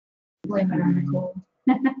Blame it on Nicole.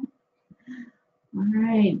 All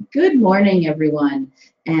right. Good morning, everyone,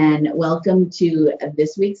 and welcome to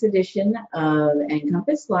this week's edition of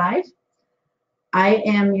NCompass Live. I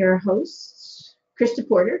am your host, Krista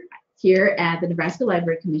Porter, here at the Nebraska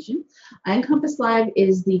Library Commission. NCompass Live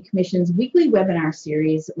is the Commission's weekly webinar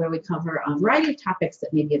series where we cover a variety of topics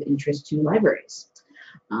that may be of interest to libraries.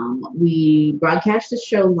 We broadcast the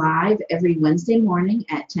show live every Wednesday morning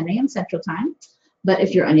at 10 a.m. Central Time. But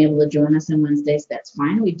if you're unable to join us on Wednesdays, that's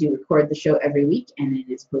fine. We do record the show every week, and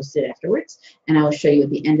it is posted afterwards. And I will show you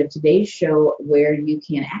at the end of today's show where you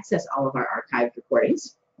can access all of our archived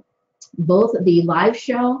recordings. Both the live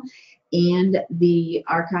show and the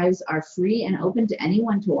archives are free and open to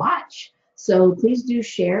anyone to watch. So please do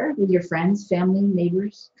share with your friends, family,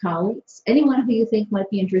 neighbors, colleagues, anyone who you think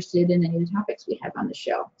might be interested in any of the topics we have on the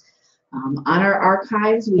show. On our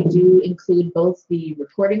archives, we do include both the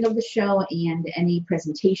recording of the show and any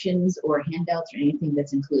presentations or handouts or anything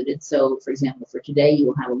that's included. So, for example, for today, you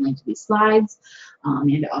will have a link to these slides,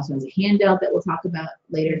 and it also has a handout that we'll talk about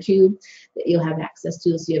later too, that you'll have access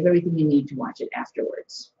to, so you have everything you need to watch it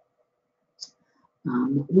afterwards.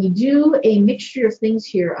 We do a mixture of things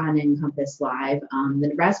here on NCompass Live. The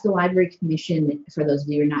Nebraska Library Commission, for those of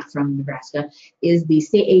you who are not from Nebraska, is the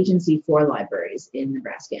state agency for libraries in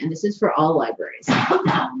Nebraska, and this is for all libraries,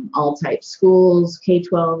 all types, schools,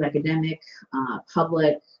 K-12, academic,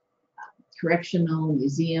 public, correctional,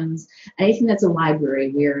 museums, anything that's a library,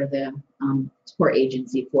 we're the support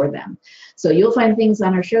agency for them. So you'll find things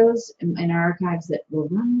on our shows and our archives that will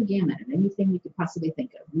run the gamut of anything you could possibly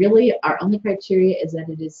think of. Really, our only criteria is that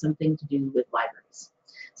it is something to do with libraries.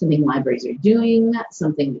 Something libraries are doing,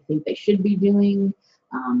 something we think they should be doing,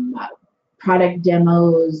 product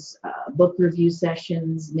demos, book review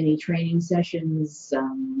sessions, mini training sessions,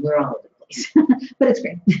 we're all over the place. But it's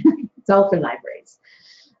great. It's all for libraries.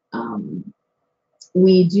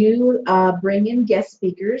 We do bring in guest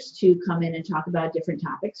speakers to come in and talk about different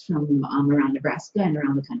topics from around Nebraska and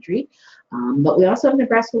around the country. But we also have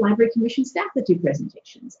Nebraska Library Commission staff that do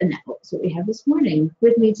presentations, and that's what we have this morning.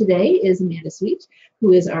 With me today is Amanda Sweet,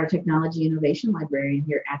 who is our Technology Innovation Librarian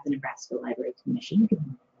here at the Nebraska Library Commission. Good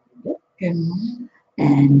morning. Good morning.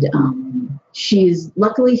 And she's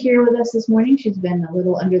luckily here with us this morning. She's been a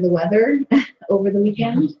little under the weather over the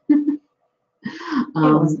weekend. It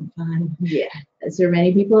wasn't fun. Yeah, so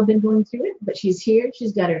many people have been going through it, but she's here.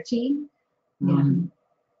 She's got her tea, and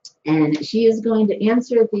she is going to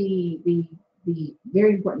answer the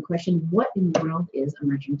very important question: what in the world is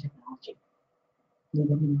emerging technology?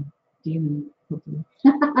 Do you know?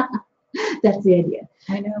 That's the idea.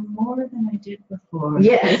 I know more than I did before.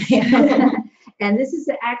 Yes. And this is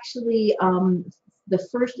actually the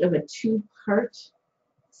first of a two-part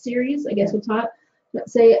series, I guess we'll talk.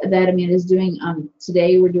 Let's say that Amanda is doing,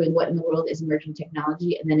 today we're doing what in the world is emerging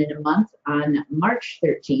technology, and then in a month on March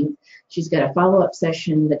 13th, she's got a follow-up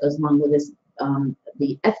session that goes along with this,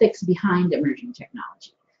 the ethics behind emerging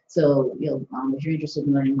technology. So you'll, if you're interested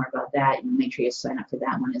in learning more about that, you make sure you sign up for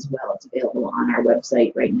that one as well. It's available on our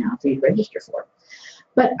website right now for you to register for.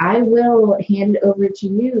 But I will hand it over to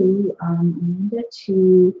you, Amanda,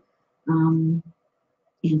 to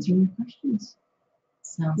answer your questions.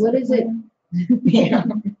 Sounds what good. is it? Yeah.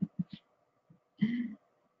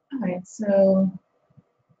 All right, so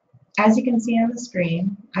as you can see on the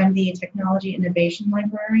screen, I'm the Technology Innovation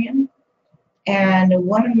Librarian, and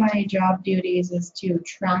one of my job duties is to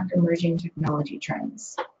track emerging technology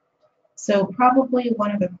trends. So probably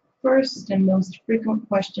one of the first and most frequent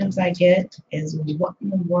questions I get is, what in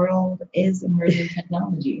the world is emerging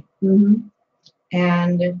technology?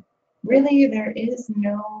 And really there is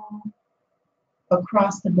no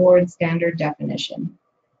across-the-board standard definition.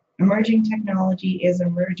 Emerging technology is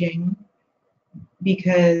emerging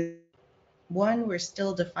because, one, we're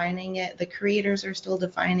still defining it, the creators are still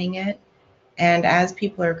defining it, and as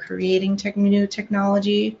people are creating new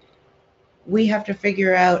technology, we have to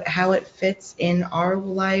figure out how it fits in our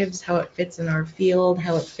lives, how it fits in our field,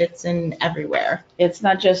 how it fits in everywhere. It's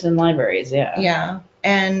not just in libraries, yeah. Yeah,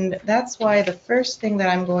 and that's why the first thing that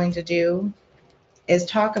I'm going to do is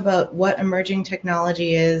talk about what emerging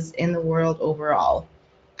technology is in the world overall.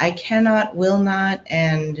 I cannot, will not,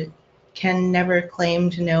 and can never claim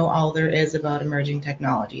to know all there is about emerging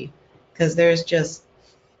technology, because there's just,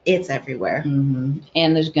 it's everywhere.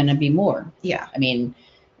 And there's going to be more. Yeah. I mean,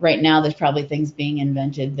 right now there's probably things being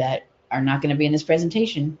invented that are not going to be in this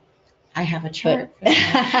presentation. I have a chart.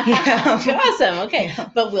 Yeah. Awesome. Okay. Yeah.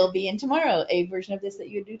 But will be in tomorrow, a version of this that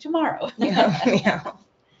you do tomorrow. Yeah.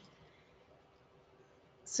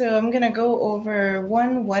 So I'm going to go over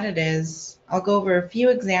what it is. I'll go over a few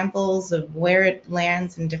examples of where it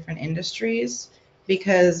lands in different industries,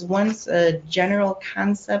 because once a general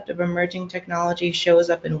concept of emerging technology shows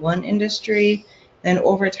up in one industry, then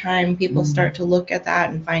over time people start to look at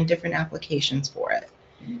that and find different applications for it.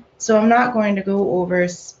 So I'm not going to go over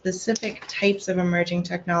specific types of emerging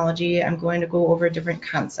technology. I'm going to go over different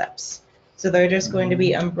concepts. So they're just going to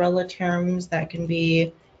be umbrella terms that can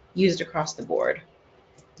be used across the board.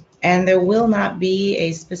 And there will not be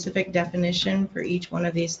a specific definition for each one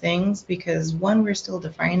of these things because one, we're still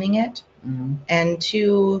defining it, and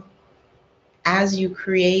two, as you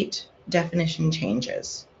create, definition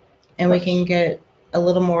changes. And we can get a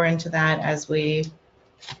little more into that as we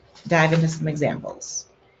dive into some examples.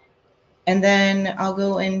 And then I'll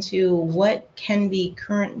go into what can be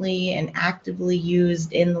currently and actively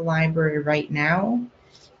used in the library right now,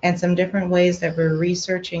 and some different ways that we're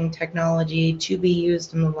researching technology to be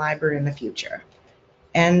used in the library in the future.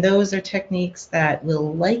 And those are techniques that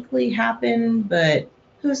will likely happen, but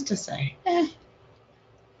who's to say?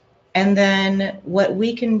 And then what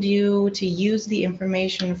we can do to use the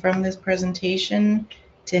information from this presentation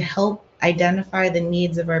to help identify the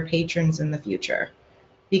needs of our patrons in the future.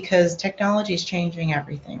 Because technology is changing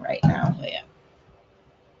everything right now. Oh, yeah.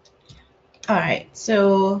 All right,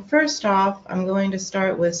 so first off, I'm going to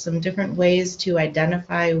start with some different ways to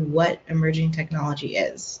identify what emerging technology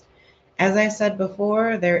is. As I said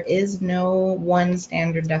before, there is no one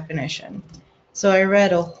standard definition. So I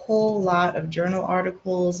read a whole lot of journal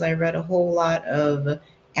articles, I read a whole lot of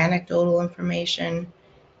anecdotal information,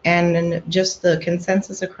 and just the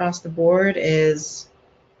consensus across the board is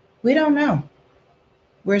we don't know.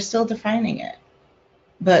 We're still defining it.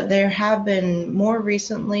 But there have been more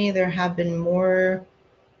recently, there have been more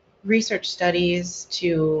research studies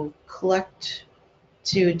to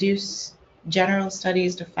do general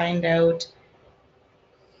studies to find out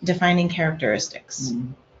defining characteristics.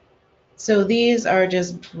 So these are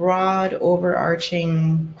just broad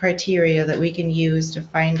overarching criteria that we can use to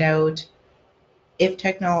find out if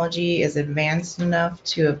technology is advanced enough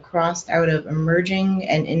to have crossed out of emerging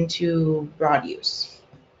and into broad use.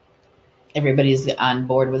 Everybody's on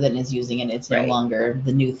board with it and is using it. It's no longer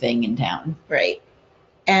the new thing in town. Right.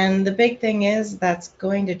 And the big thing is that's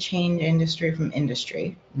going to change industry from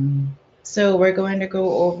industry. So we're going to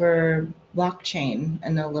go over blockchain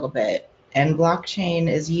in a little bit. And blockchain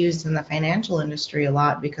is used in the financial industry a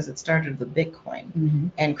lot because it started with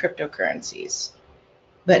Bitcoin and cryptocurrencies.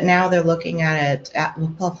 But now they're looking at it,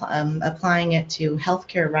 applying it to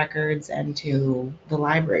healthcare records and to the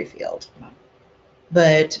library field.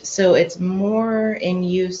 But so it's more in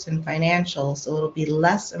use in financial, so it'll be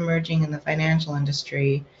less emerging in the financial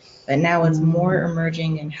industry, but now it's more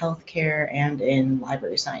emerging in healthcare and in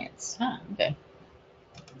library science. Okay.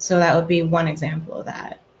 So that would be one example of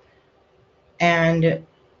that. And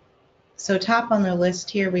so top on the list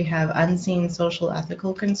here, we have unseen social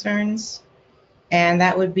ethical concerns. And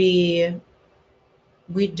that would be,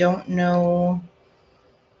 we don't know,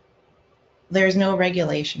 there's no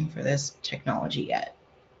regulation for this technology yet.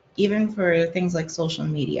 Even for things like social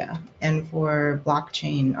media and for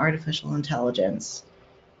blockchain, artificial intelligence,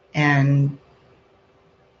 and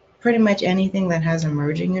pretty much anything that has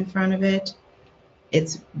emerging in front of it,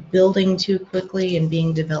 it's building too quickly and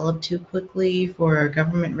being developed too quickly for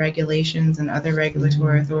government regulations and other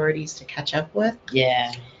regulatory authorities to catch up with.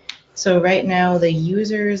 Yeah. So right now, the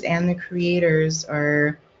users and the creators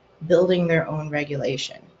are building their own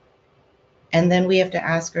regulation. And then we have to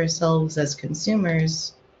ask ourselves as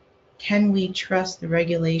consumers, can we trust the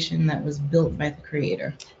regulation that was built by the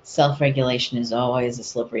creator? Self-regulation is always a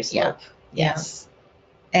slippery slope. Yeah. Yes.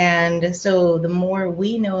 And so the more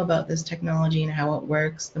we know about this technology and how it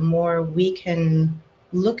works, the more we can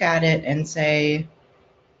look at it and say,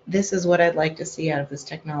 this is what I'd like to see out of this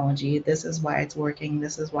technology. This is why it's working.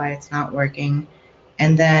 This is why it's not working.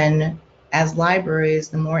 And then as libraries,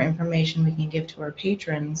 the more information we can give to our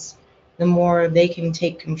patrons, the more they can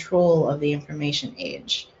take control of the information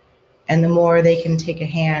age. And the more they can take a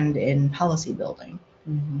hand in policy building.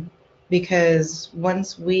 Because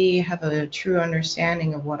once we have a true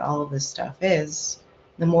understanding of what all of this stuff is,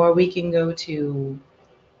 the more we can go to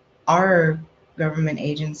our government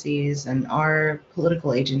agencies and our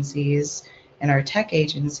political agencies and our tech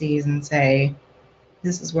agencies and say,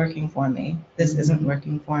 this is working for me, this isn't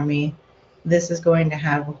working for me, this is going to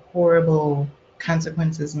have horrible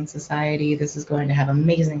consequences in society, this is going to have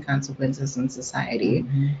amazing consequences in society.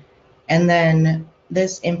 And then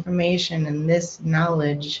this information and this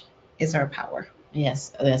knowledge is our power.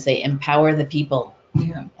 Yes, I was going to say empower the people.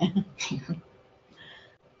 Yeah.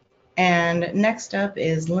 And next up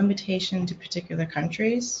is limitation to particular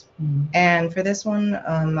countries. Mhm. And for this one,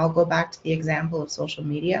 I'll go back to the example of social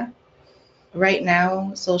media. Right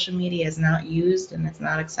now, social media is not used and it's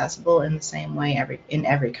not accessible in the same way in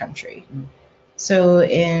every country. Mm. So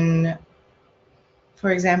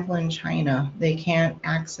for example, in China, they can't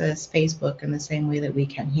access Facebook in the same way that we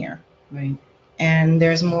can here. Right. And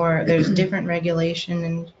there's different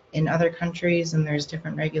regulation in other countries, and there's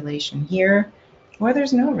different regulation here, or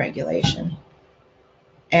there's no regulation.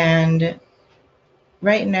 And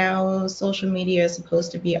right now, social media is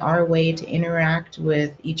supposed to be our way to interact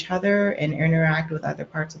with each other and interact with other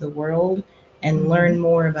parts of the world and learn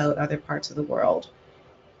more about other parts of the world.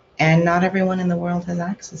 And not everyone in the world has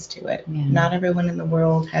access to it. Yeah. Not everyone in the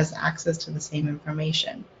world has access to the same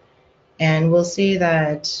information. And we'll see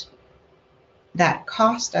that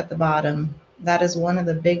cost at the bottom, that is one of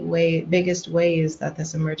the biggest ways that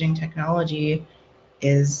this emerging technology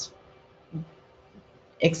is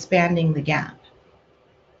expanding the gap.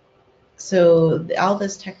 So all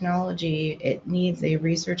this technology, it needs a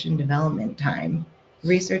research and development time.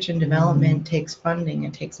 Research and development takes funding,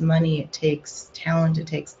 it takes money, it takes talent, it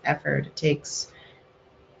takes effort, it takes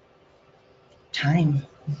time.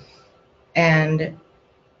 And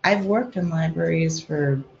I've worked in libraries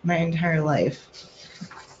for my entire life.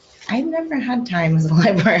 I've never had time as a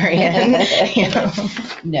librarian, you know.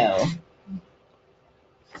 No.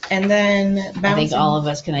 And then I think all of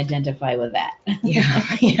us can identify with that. Yeah,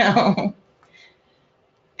 you know.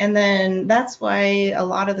 And then that's why a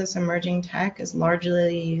lot of this emerging tech is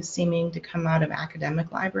largely seeming to come out of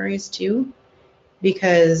academic libraries too,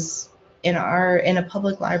 because in a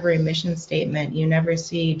public library mission statement, you never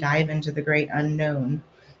see dive into the great unknown.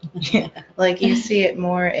 Like you see it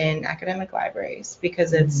more in academic libraries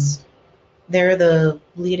because they're the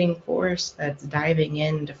leading force that's diving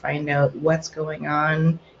in to find out what's going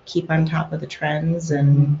on, keep on top of the trends,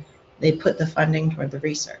 and they put the funding toward the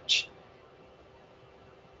research.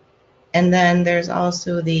 And then there's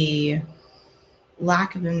also the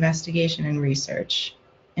lack of investigation and research.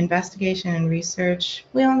 Investigation and research,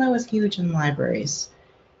 we all know, is huge in libraries.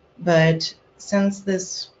 But since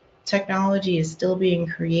this technology is still being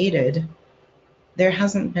created, there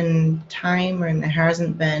hasn't been time and there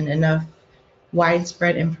hasn't been enough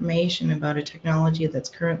widespread information about a technology that's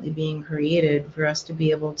currently being created for us to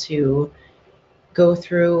be able to go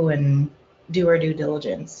through and do our due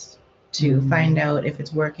diligence to find out if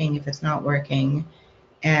it's working, if it's not working.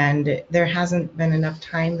 And there hasn't been enough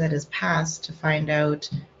time that has passed to find out,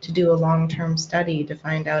 to do a long-term study to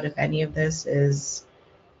find out if any of this is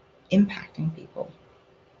impacting people.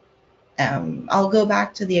 I'll go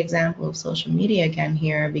back to the example of social media again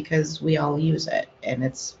here because we all use it, and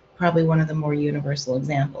it's probably one of the more universal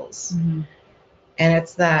examples. And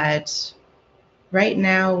it's that right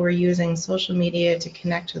now we're using social media to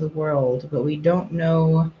connect to the world, but we don't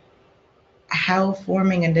know how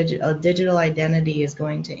forming a digital identity is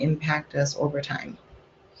going to impact us over time.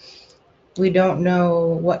 We don't know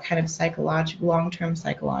what kind of long-term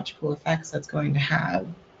psychological effects that's going to have,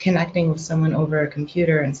 connecting with someone over a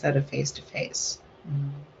computer instead of face-to-face.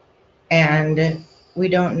 And we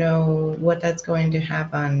don't know what impact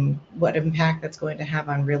that's going to have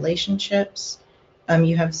on relationships.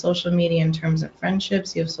 You have social media in terms of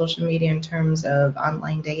friendships, you have social media in terms of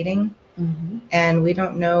online dating, and we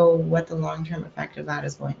don't know what the long-term effect of that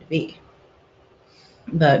is going to be.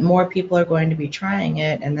 But more people are going to be trying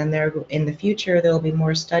it, and then in the future there will be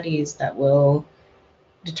more studies that will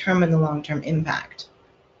determine the long-term impact.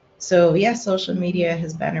 So yes, social media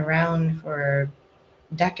has been around for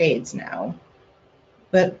decades now,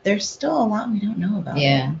 but there's still a lot we don't know about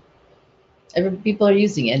it. People are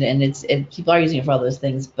using it, and people are using it for all those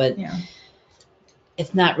things, but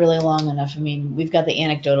it's not really long enough. I mean, we've got the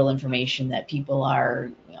anecdotal information that people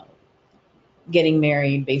are, getting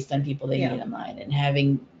married based on people they meet online and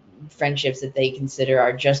having friendships that they consider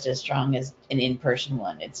are just as strong as an in-person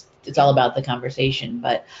one. It's all about the conversation,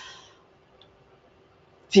 but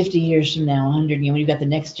 50 years from now, 100, when you've got the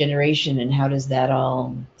next generation, and how does that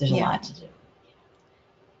all, there's a lot to do.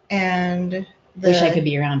 And wish I could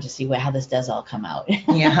be around to see how this does all come out.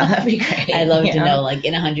 Yeah, that'd be great. I'd love to know, like,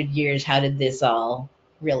 in 100 years, how did this all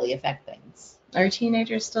really affect things? Are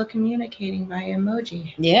teenagers still communicating via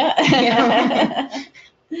emoji? Yeah.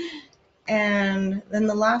 And then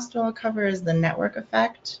the last one I'll cover is the network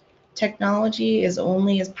effect. Technology is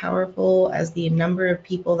only as powerful as the number of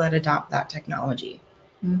people that adopt that technology.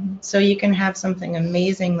 So you can have something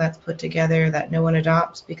amazing that's put together that no one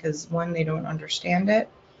adopts because, one, they don't understand it,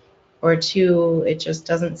 or two, it just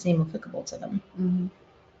doesn't seem applicable to them.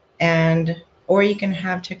 or you can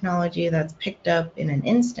have technology that's picked up in an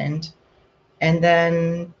instant, and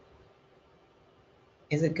then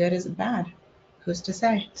is it good, is it bad? Who's to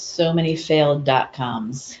say? So many failed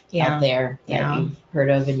 .coms Yeah. out there that Yeah. you've heard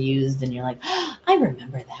of and used, and you're like, oh, I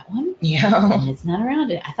remember that one. Yeah. And it's not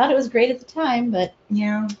around it. I thought it was great at the time, but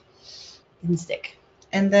Yeah. didn't stick.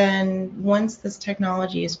 And then once this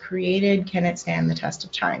technology is created, can it stand the test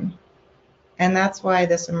of time? And that's why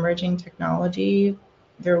this emerging technology,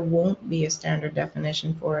 there won't be a standard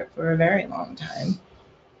definition for it for a very long time.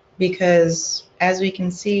 Because as we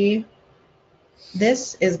can see,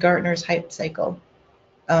 this is Gartner's hype cycle.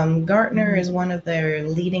 Gartner is one of their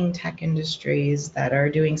leading tech industries that are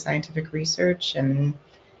doing scientific research. And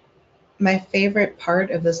my favorite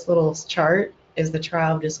part of this little chart is the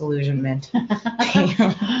trial of disillusionment.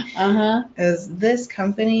 As this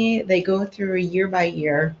company, they go through year by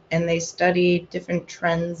year and they study different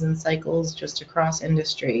trends and cycles just across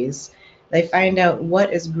industries. They find out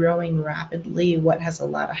what is growing rapidly, what has a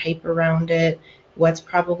lot of hype around it, what's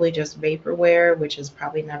probably just vaporware, which is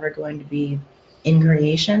probably never going to be in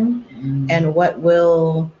creation, and what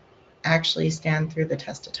will actually stand through the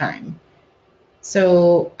test of time.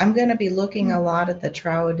 So I'm going to be looking a lot at the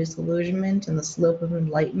trial of disillusionment and the slope of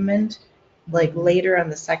enlightenment, like later on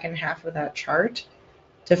the second half of that chart,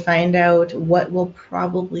 to find out what will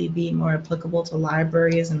probably be more applicable to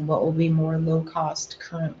libraries and what will be more low cost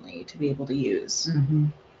currently to be able to use.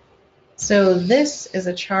 So this is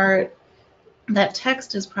a chart. That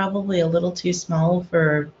text is probably a little too small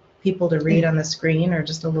for people to read on the screen, or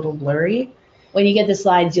just a little blurry. When you get the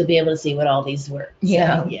slides, you'll be able to see what all these were. So,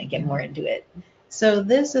 Yeah. Get more into it. So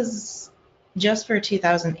this is just for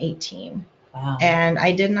 2018. Wow. And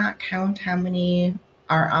I did not count how many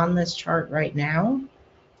are on this chart right now,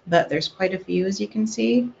 but there's quite a few, as you can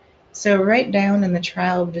see. So right down in the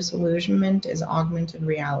trial of disillusionment is augmented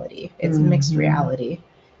reality. It's mixed reality.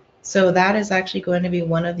 So that is actually going to be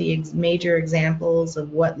one of the major examples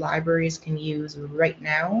of what libraries can use right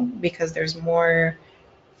now, because there's more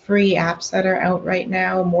free apps that are out right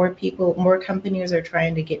now. More companies are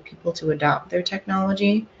trying to get people to adopt their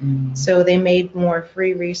technology. So they made more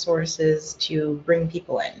free resources to bring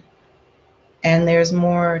people in. And there's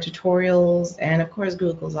more tutorials, and of course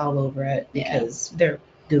Google's all over it because they're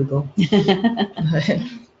Google.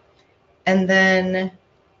 And then,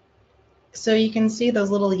 so you can see those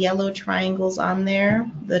little yellow triangles on there.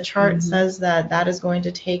 The chart says that that is going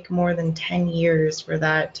to take more than 10 years for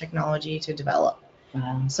that technology to develop.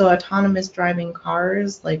 Wow. So autonomous driving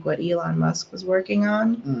cars, like what Elon Musk was working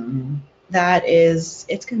on,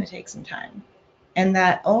 it's going to take some time. And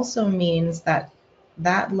that also means that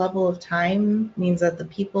that level of time means that the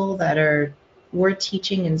people that we're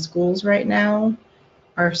teaching in schools right now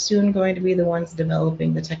are soon going to be the ones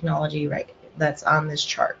developing the technology that's on this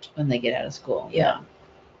chart. When they get out of school. Yeah.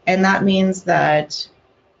 And that means that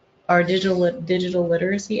our digital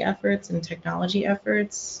literacy efforts and technology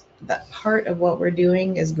efforts, that part of what we're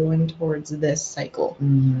doing is going towards this cycle.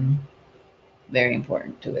 Very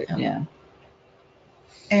important to it. Yeah.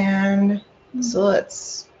 And so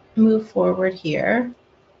let's move forward here.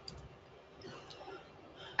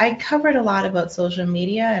 I covered a lot about social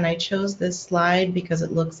media, and I chose this slide because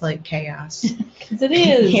it looks like chaos. Because it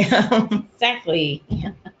is. Yeah. Exactly.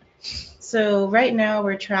 Yeah. So right now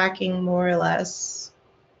we're tracking more or less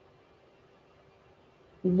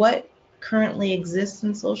what currently exists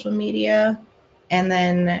in social media, and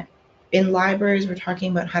then in libraries we're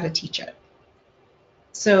talking about how to teach it.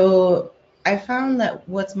 So I found that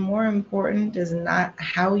what's more important is not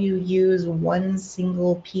how you use one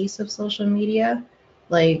single piece of social media,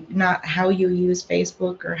 like not how you use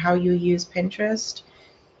Facebook or how you use Pinterest.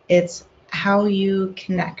 It's how you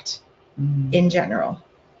connect in general.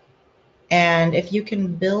 And if you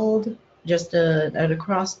can build just an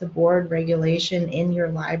across-the-board regulation in your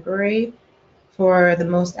library for the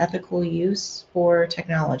most ethical use for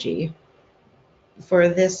technology, for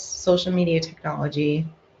this social media technology,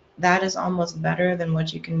 that is almost better than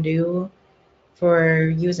what you can do for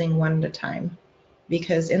using one at a time.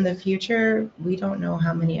 Because in the future, we don't know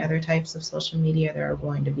how many other types of social media there are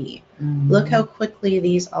going to be. Look how quickly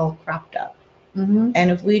these all cropped up.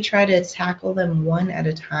 And if we try to tackle them one at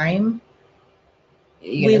a time,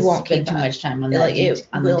 we won't spend keep too up. much time on that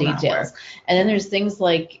on the details. And then there's things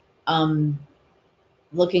like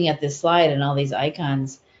looking at this slide and all these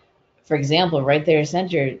icons. For example, right there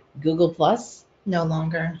center, Google Plus. No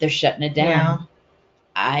longer. They're shutting it down. Yeah.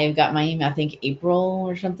 I've got my email, I think April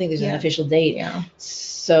or something. There's an official date. Yeah.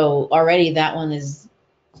 So already that one is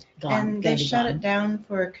gone. And they shut it down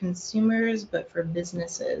for consumers, but for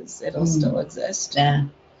businesses, it'll still exist. Yeah.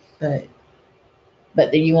 But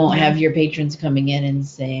But then you won't have your patrons coming in and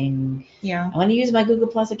saying, Yeah. I want to use my Google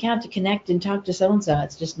Plus account to connect and talk to so-and-so.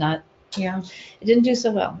 It's just not, Yeah. it didn't do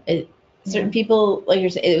so well. Certain people, like you're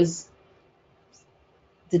saying, it was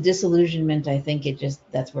the disillusionment. I think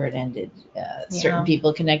that's where it ended. Certain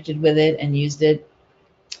people connected with it and used it,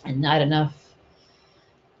 and not enough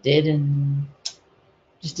did, and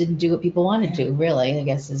just didn't do what people wanted to, really, I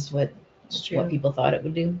guess is what people thought it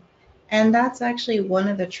would do. And that's actually one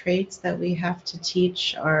of the traits that we have to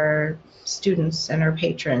teach our students and our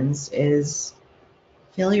patrons is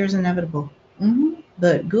failure is inevitable. Mm-hmm.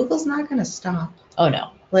 But Google's not going to stop. Oh,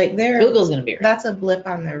 no. Like Google's going to be around. That's a blip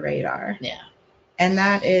on their radar. Yeah. And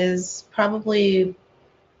that is probably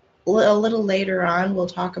a little later on, we'll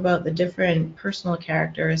talk about the different personal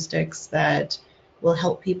characteristics that will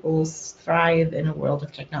help people thrive in a world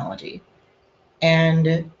of technology.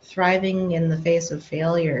 And thriving in the face of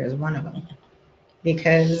failure is one of them.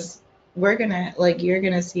 Because you're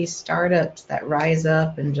gonna see startups that rise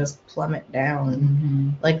up and just plummet down. Mm-hmm.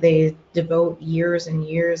 Like they devote years and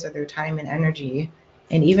years of their time and energy.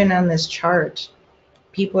 And even on this chart,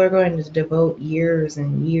 people are going to devote years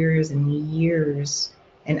and years and years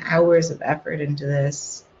and hours of effort into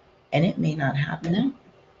this, and it may not happen. No.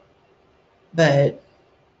 But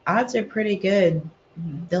odds are pretty good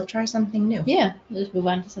they'll try something new. Yeah, they'll just move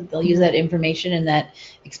on to something. They'll use that information and that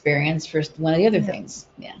experience for one of the other things.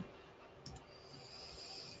 Yeah.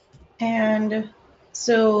 And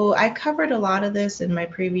so I covered a lot of this in my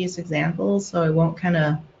previous examples, so I won't kind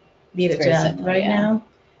of beat it to death right now.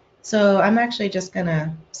 So I'm actually just going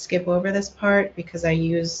to skip over this part because I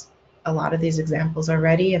use a lot of these examples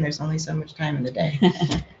already, and there's only so much time in the day.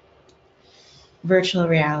 Virtual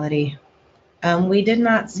reality. We did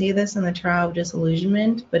not see this in the trial of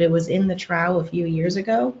disillusionment, but it was in the trial a few years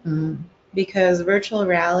ago because virtual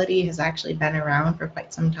reality has actually been around for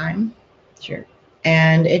quite some time. Sure.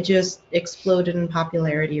 And it just exploded in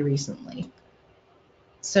popularity recently.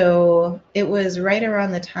 So it was right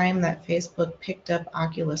around the time that Facebook picked up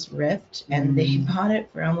Oculus Rift, and they bought it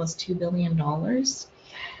for almost $2 billion.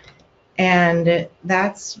 And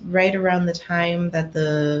that's right around the time that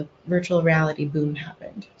the virtual reality boom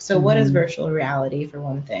happened. So what is virtual reality, for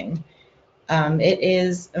one thing? It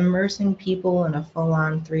is immersing people in a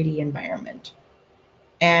full-on 3D environment.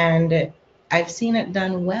 And I've seen it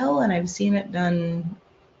done well, and I've seen it done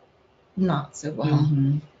not so well.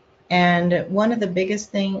 And one of the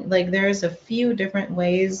biggest things, like there's a few different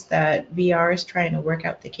ways that VR is trying to work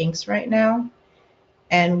out the kinks right now.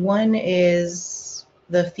 And one is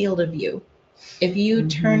the field of view. If you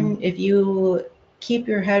if you keep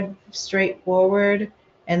your head straight forward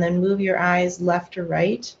and then move your eyes left to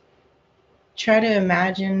right, try to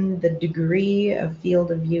imagine the degree of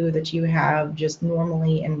field of view that you have just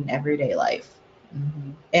normally in everyday life.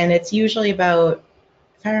 And it's usually about,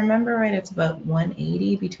 if I remember right, it's about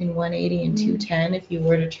 180, between 180 and 210 if you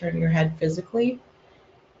were to turn your head physically.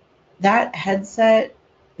 That headset,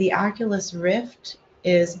 the Oculus Rift,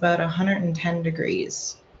 is about 110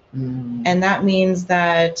 degrees. And that means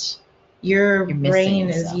that your brain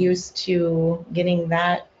is used to getting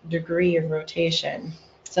that degree of rotation.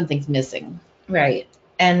 Something's missing. Right.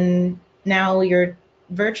 And now your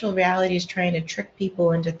virtual reality is trying to trick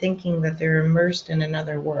people into thinking that they're immersed in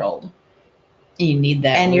another world. You need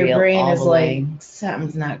that. And your brain is like,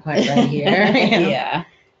 something's not quite right here. Yeah.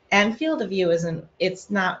 And field of view it's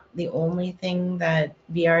not the only thing that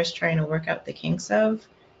VR is trying to work out the kinks of,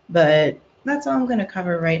 but that's all I'm going to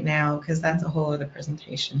cover right now because that's a whole other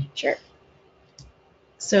presentation. Sure.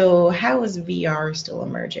 So how is VR still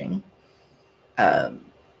emerging?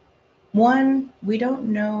 One, we don't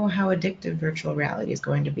know how addictive virtual reality is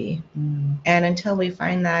going to be. And until we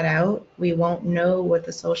find that out, we won't know what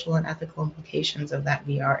the social and ethical implications of that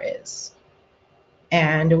VR is.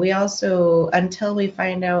 And we also, until we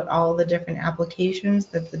find out all the different applications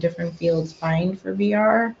that the different fields find for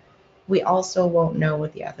VR, we also won't know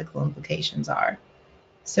what the ethical implications are.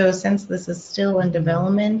 So since this is still in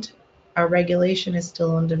development, our regulation is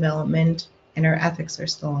still in development, and our ethics are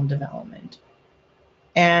still in development.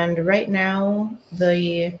 And right now,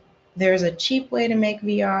 there's a cheap way to make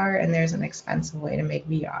VR, and there's an expensive way to make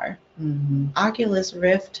VR. Oculus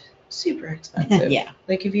Rift, super expensive. Yeah.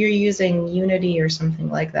 Like if you're using Unity or something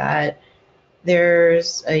like that,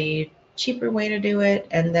 there's a cheaper way to do it,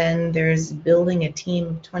 and then there's building a team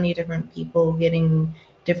of 20 different people, getting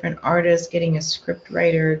different artists, getting a script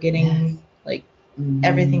writer, getting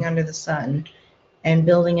everything under the sun, and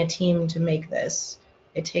building a team to make this.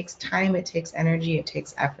 It takes time, it takes energy, it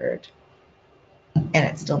takes effort, and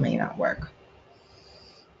it still may not work.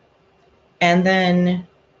 And then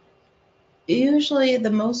Usually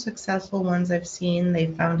the most successful ones I've seen, they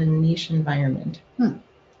found a niche environment.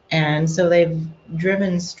 And so they've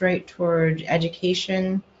driven straight toward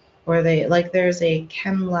education, or there's a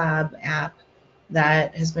Chem Lab app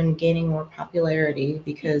that has been gaining more popularity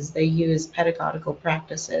because they use pedagogical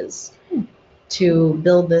practices to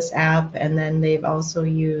build this app. And then they've also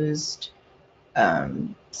used,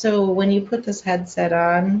 so when you put this headset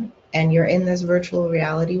on and you're in this virtual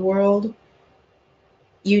reality world,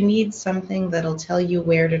 you need something that'll tell you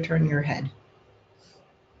where to turn your head.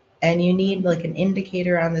 And you need like an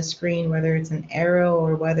indicator on the screen, whether it's an arrow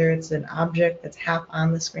or whether it's an object that's half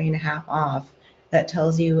on the screen, half off, that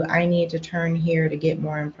tells you, I need to turn here to get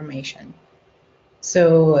more information.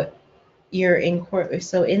 So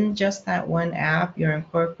in just that one app, you're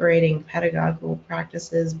incorporating pedagogical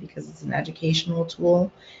practices because it's an educational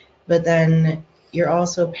tool, but then you're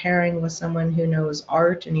also pairing with someone who knows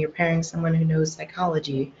art, and you're pairing someone who knows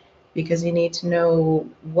psychology, because you need to know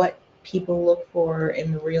what people look for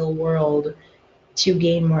in the real world to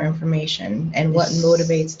gain more information and what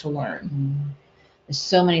motivates to learn. There's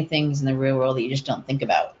so many things in the real world that you just don't think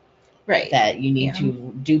about. Right. That you need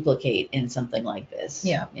to duplicate in something like this.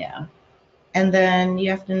 Yeah. Yeah. And then you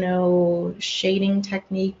have to know shading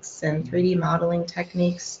techniques and 3D modeling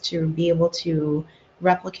techniques to be able to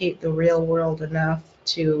replicate the real world enough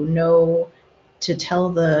to know, to tell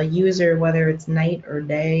the user whether it's night or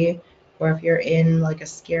day, or if you're in like a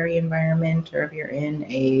scary environment, or if you're in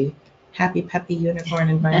a happy peppy unicorn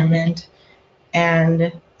environment.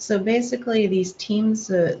 And so basically these teams,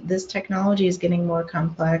 this technology is getting more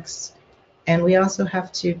complex, and we also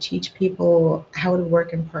have to teach people how to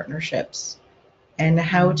work in partnerships and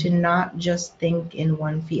how to not just think in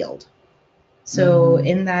one field. So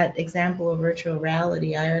in that example of virtual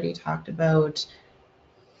reality, I already talked about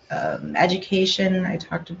education, I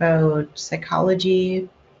talked about psychology,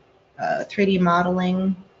 3D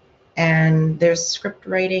modeling, and there's script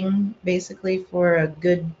writing. Basically, for a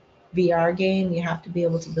good VR game, you have to be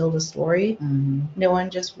able to build a story. No one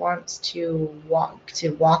just wants to walk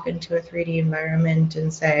into a 3D environment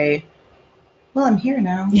and say, well, I'm here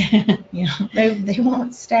now. You know, they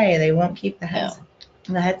won't stay. They won't keep the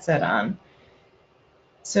headset on.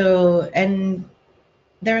 So, and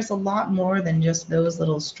there's a lot more than just those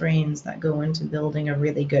little strains that go into building a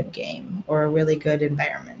really good game or a really good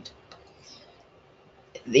environment.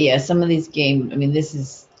 Yeah, some of these games, I mean,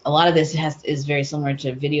 a lot of this is very similar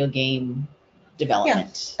to video game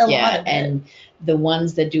development. A lot of it. And the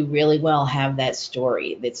ones that do really well have that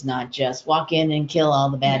story. It's not just walk in and kill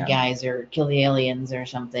all the bad guys or kill the aliens or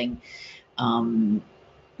something. I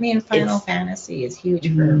mean, Final Fantasy is huge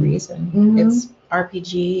for a reason. It's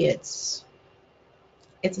RPG. It's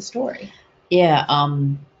a story. Yeah.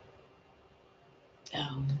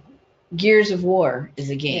 Gears of War is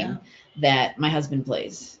a game that my husband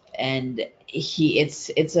plays, and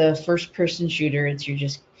it's a first-person shooter. You're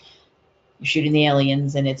shooting the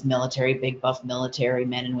aliens, and it's military, big buff military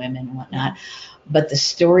men and women and whatnot. But the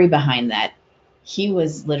story behind that, he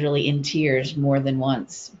was literally in tears more than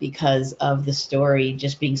once because of the story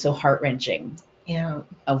just being so heart-wrenching.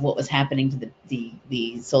 Of what was happening to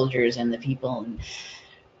the soldiers and the people. And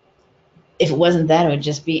if it wasn't that, it would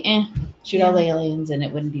just be shoot all the aliens, and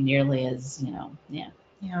it wouldn't be nearly as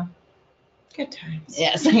good times.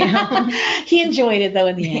 Yes. He enjoyed it though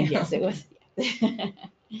in the end. Yes, it was.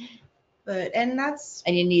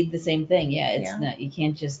 And you need the same thing. It's not, you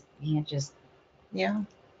can't just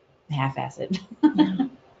half-ass it.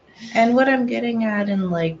 And what I'm getting at,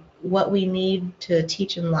 and like what we need to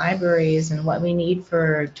teach in libraries and what we need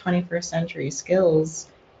for 21st century skills,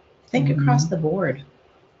 think across the board.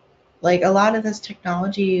 Like, a lot of this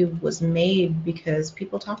technology was made because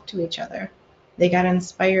people talk to each other. They got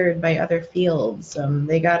inspired by other fields.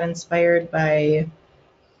 They got inspired by,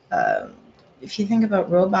 if you think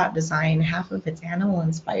about robot design, half of it's animal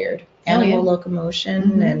inspired. Animal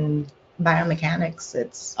locomotion and biomechanics.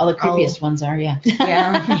 It's all the creepiest ones are,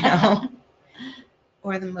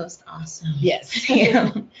 or the most awesome. Yes.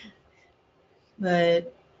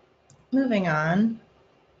 But moving on.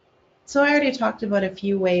 So I already talked about a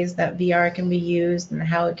few ways that VR can be used and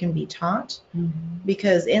how it can be taught.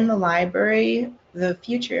 Because in the library, the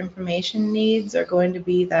future information needs are going to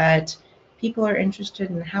be that people are interested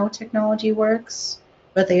in how technology works,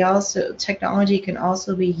 but technology can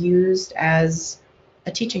also be used as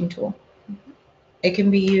a teaching tool. It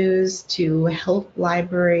can be used to help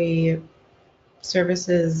library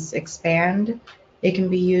services expand. It can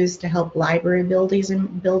be used to help library buildings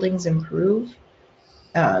improve.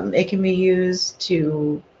 It can be used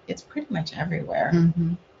to, it's pretty much everywhere.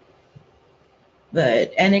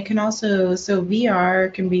 And it can also, so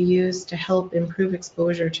VR can be used to help improve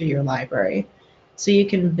exposure to your library. So you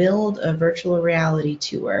can build a virtual reality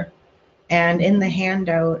tour. And in the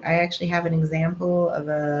handout, I actually have an example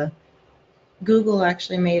of Google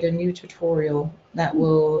actually made a new tutorial that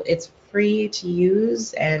it's free to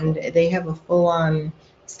use, and they have a full-on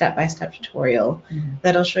step-by-step tutorial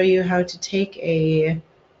that'll show you how to take a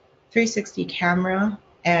 360 camera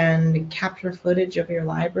and capture footage of your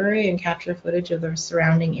library and capture footage of the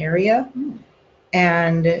surrounding area.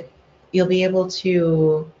 And you'll be able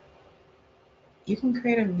to, you can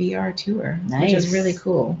create a VR tour, which is really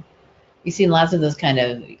cool. You've seen lots of those kind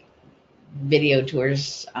of video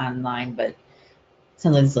tours online, but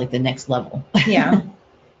sometimes it's like the next level. Yeah.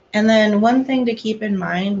 And then one thing to keep in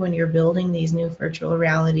mind when you're building these new virtual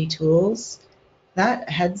reality tools, that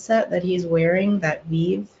headset that he's wearing, that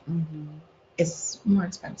Vive, is more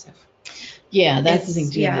expensive. Yeah, that's the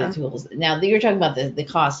thing too, the tools. Now, you were talking about the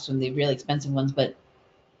cost from the really expensive ones, but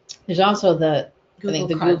there's also the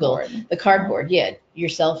cardboard. Yeah, your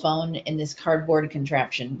cell phone and this cardboard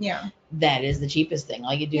contraption. Yeah. That is the cheapest thing.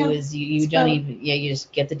 All you do is you don't even, you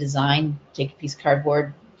just get the design, take a piece of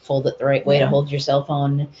cardboard, fold it the right way to hold your cell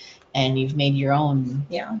phone, and you've made your own.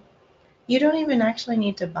 Yeah. You don't even actually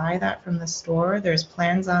need to buy that from the store. There's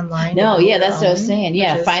plans online. No, yeah, that's what I was saying.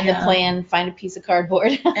 Yeah, find a plan, find a piece of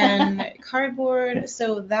cardboard. And cardboard,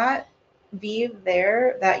 so that Vive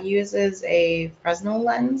there, that uses a Fresnel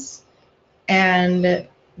lens, and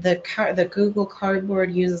the Google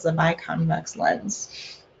Cardboard uses a biconvex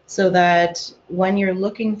lens. So that when you're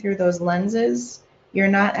looking through those lenses, you're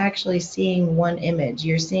not actually seeing one image.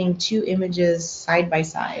 You're seeing two images side by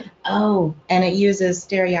side. Oh. And it uses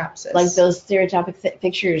stereopsis. Like those stereoscopic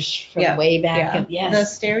pictures from way back. Yeah. The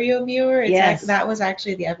stereo viewer, that was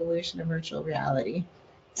actually the evolution of virtual reality.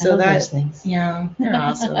 So those things. Yeah, they're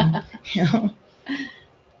awesome.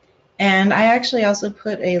 And I actually also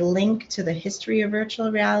put a link to the history of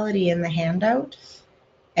virtual reality in the handout.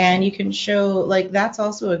 And you can show, like, that's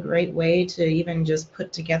also a great way to even just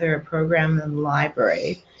put together a program in the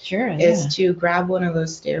library. Sure. Is to grab one of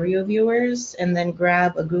those stereo viewers and then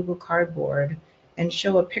grab a Google Cardboard and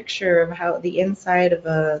show a picture of how the inside of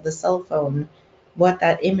the cell phone, what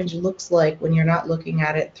that image looks like when you're not looking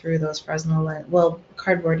at it through those Fresnel lens. Well,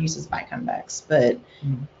 Cardboard uses biconvex, but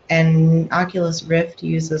and Oculus Rift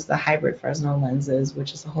uses the hybrid Fresnel lenses,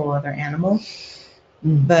 which is a whole other animal.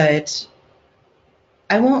 But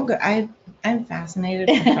I won't go. I'm fascinated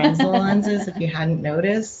with Fresnel lenses, if you hadn't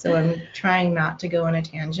noticed, so I'm trying not to go on a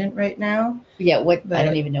tangent right now. Yeah, I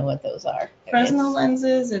don't even know what those are. Fresnel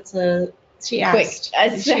lenses, she asked.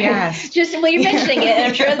 She asked. Just, well, you're mentioning it, and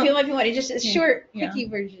I'm sure other people might be wanting just a short, quickie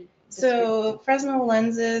version. So Fresnel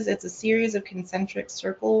lenses, it's a series of concentric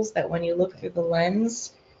circles that when you look through the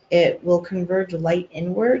lens, it will converge light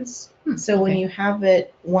inwards. So when you have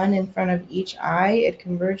it one in front of each eye, it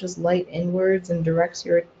converges light inwards and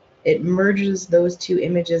it merges those two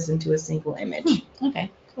images into a single image.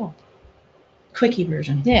 Okay, cool. Quickie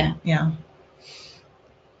version. Yeah. Yeah.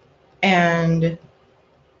 And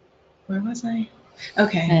where was I?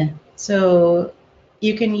 Okay. So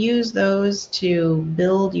you can use those to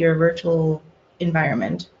build your virtual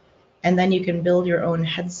environment, and then you can build your own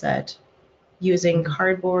headset using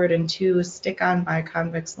cardboard and two stick-on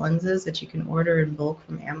biconvex lenses that you can order in bulk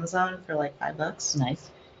from Amazon for like $5.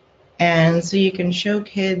 Nice. And so you can show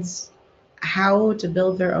kids how to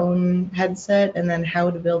build their own headset and then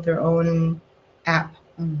how to build their own app.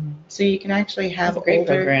 So you can actually have That's a great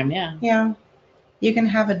program, yeah. Yeah. You can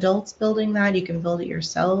have adults building that. You can build it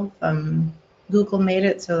yourself. Google made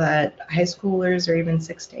it so that high schoolers or even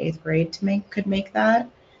 6th to 8th grade could make that.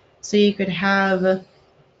 So you could have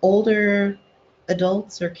older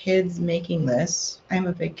adults or kids making this. I'm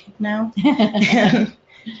a big kid now.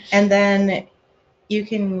 And then you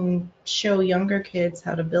can show younger kids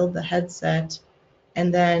how to build the headset.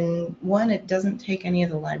 And then it doesn't take any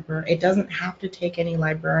of the it doesn't have to take any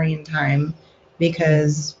librarian time,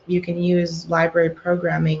 because you can use library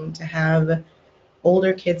programming to have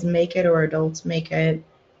older kids make it or adults make it,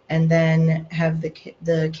 and then have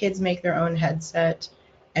the kids make their own headset,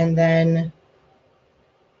 and then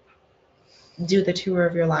do the tour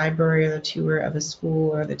of your library or the tour of a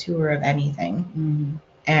school or the tour of anything.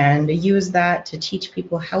 And use that to teach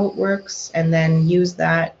people how it works, and then use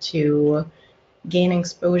that to gain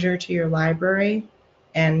exposure to your library,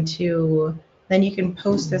 and then you can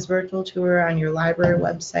post this virtual tour on your library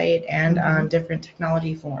website and on different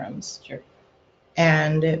technology forums. Sure.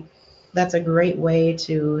 And that's a great way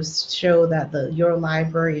to show that your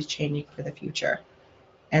library is changing for the future,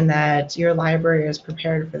 and that your library is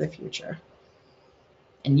prepared for the future.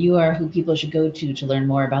 And you are who people should go to learn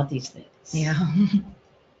more about these things. Yeah.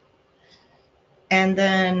 And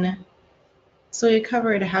then, so we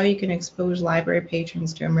covered how you can expose library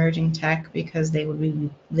patrons to emerging tech, because they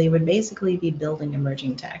would basically be building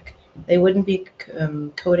emerging tech. They wouldn't be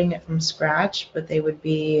coding it from scratch, but they would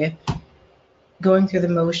be going through the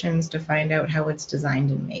motions to find out how it's designed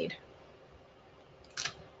and made.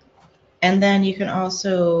 And then you can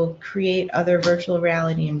also create other virtual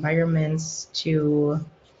reality environments to,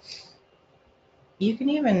 you can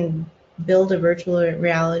even build a virtual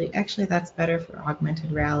reality. Actually, that's better for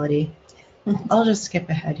augmented reality. I'll just skip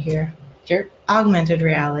ahead here. Sure. Augmented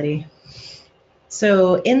reality.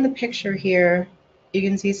 So in the picture here, you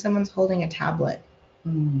can see someone's holding a tablet.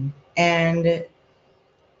 Mm. And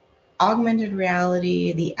augmented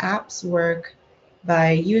reality, the apps work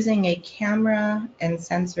by using a camera and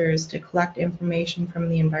sensors to collect information from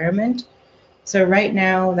the environment. So right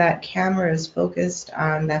now, that camera is focused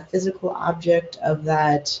on that physical object of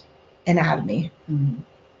that anatomy. Mm.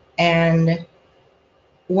 And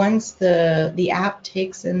once the app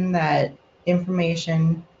takes in that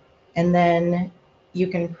information, and then you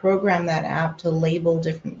can program that app to label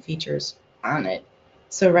different features on it.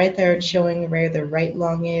 So right there, it's showing where the right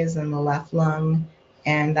lung is and the left lung,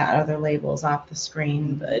 and that other label is off the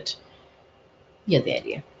screen, but You get the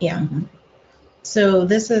idea. yeah. Mm-hmm. So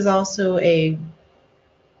this is also it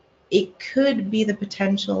could be the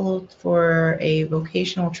potential for a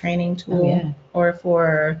vocational training tool. Oh, yeah. Or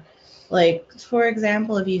for, like, for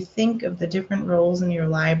example, if you think of the different roles in your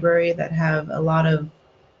library that have a lot of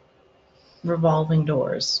revolving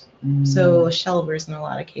doors. Mm. So shelvers in a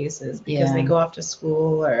lot of cases, because they Yeah. go off to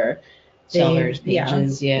school, or Shelvers,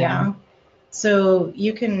 pages, yeah. So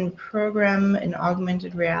you can program an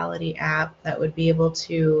augmented reality app that would be able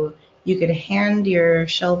to, you could hand your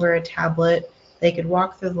shelver a tablet, they could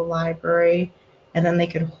walk through the library, and then they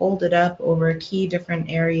could hold it up over key different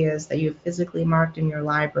areas that you've physically marked in your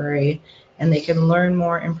library, and they can learn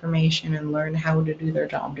more information and learn how to do their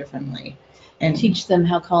job differently. And Teach them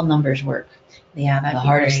how call numbers work. yeah, that's The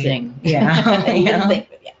hardest thing. Yeah. You Yeah. wouldn't think,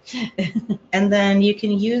 but yeah. And then you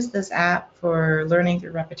can use this app for learning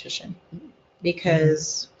through repetition,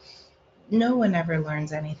 because no one ever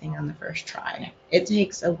learns anything on the first try. It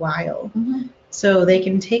takes a while. Mm-hmm. So they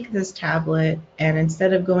can take this tablet, and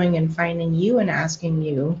instead of going and finding you and asking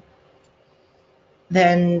you,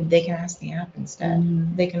 then they can ask the app instead.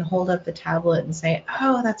 Mm-hmm. They can hold up the tablet and say,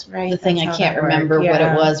 oh, that's right. The thing that's I how can't that worked." remember what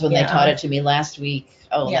it was when they Yeah. taught it to me last week.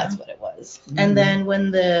 Oh, Yeah. that's what it was. And then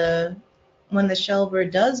when the shelver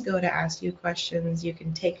does go to ask you questions, you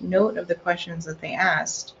can take note of the questions that they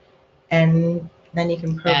asked, and then you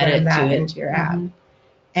can program that into your app. Mm-hmm.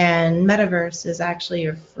 And Metaverse is actually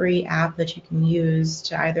a free app that you can use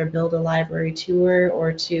to either build a library tour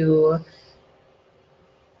or to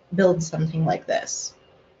build something like this.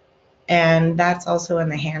 And that's also in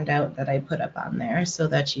the handout that I put up on there, so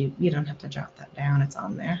that you don't have to jot that down. It's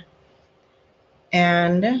on there.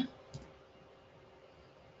 And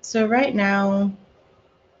so right now,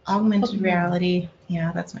 augmented Pokemon. reality,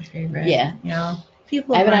 yeah, that's my favorite. Yeah. You know,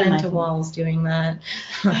 people I have it run on my into phone. walls doing that.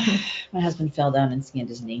 My husband fell down and skinned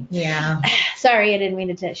his knee. Yeah. Sorry, I didn't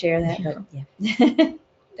mean to share that, but yeah.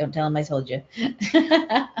 Don't tell him I told you.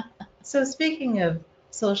 So speaking of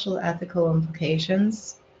social ethical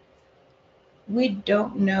implications, we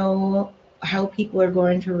don't know how people are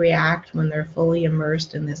going to react when they're fully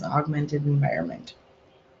immersed in this augmented environment.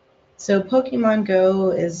 So Pokemon Go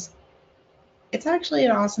it's actually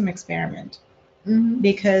an awesome experiment, Mm-hmm.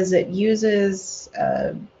 because it uses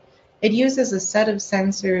a set of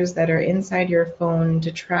sensors that are inside your phone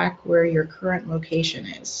to track where your current location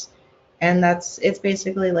is. And it's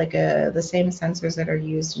basically like the same sensors that are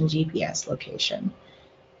used in GPS location.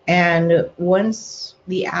 And once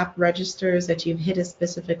the app registers that you've hit a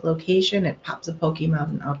specific location, it pops a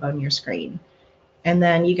Pokemon up on your screen. And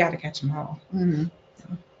then you got to catch them all. Mm-hmm.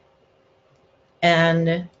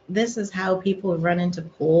 And this is how people run into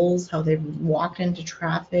poles, how they've walked into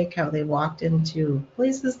traffic, how they walked into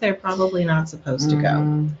places they're probably not supposed to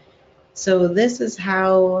go. So this is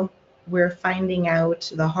how we're finding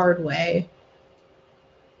out the hard way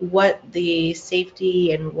what the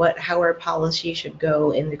safety and how our policy should go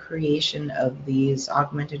in the creation of these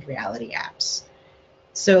augmented reality apps.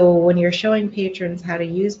 So when you're showing patrons how to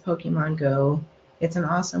use Pokemon Go, it's an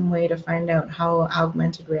awesome way to find out how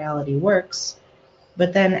augmented reality works.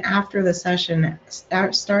 But then after the session,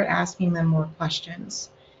 start asking them more questions.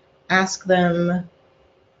 Ask them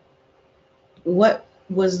what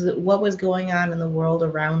was going on in the world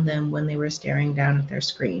around them when they were staring down at their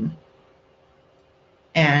screen,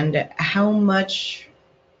 and how much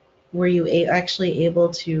were you actually able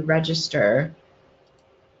to register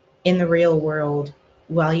in the real world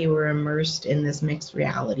while you were immersed in this mixed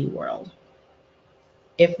reality world?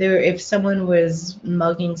 If someone was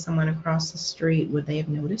mugging someone across the street, would they have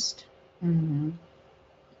noticed? Mm-hmm.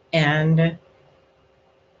 And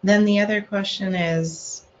then the other question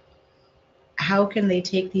is, how can they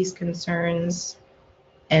take these concerns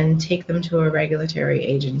and take them to a regulatory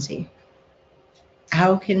agency?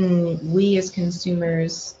 How can we as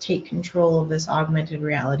consumers take control of this augmented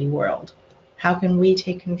reality world? How can we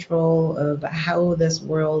take control of how this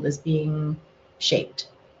world is being shaped?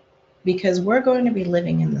 Because we're going to be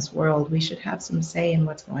living in this world, we should have some say in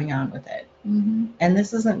what's going on with it. Mm-hmm. And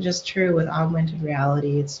this isn't just true with augmented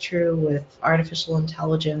reality, it's true with artificial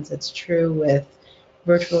intelligence, it's true with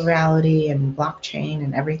virtual reality and blockchain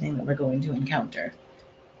and everything that we're going to encounter.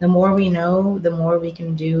 The more we know, the more we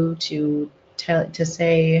can do to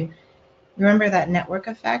say, remember that network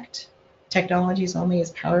effect? Technology is only as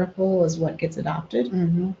powerful as what gets adopted.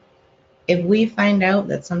 Mm-hmm. If we find out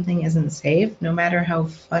that something isn't safe, no matter how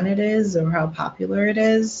fun it is or how popular it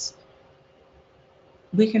is,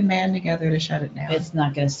 we can band together to shut it down. It's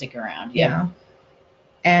not going to stick around. Yeah.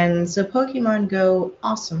 And so Pokemon Go,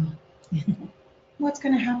 awesome. What's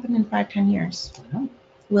going to happen in 5-10 years?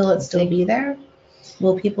 Will it still be there?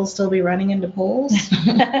 Will people still be running into poles?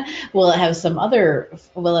 Will it have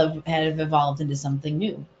have evolved into something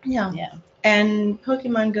new? Yeah. Yeah. And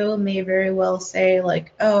Pokemon Go may very well say,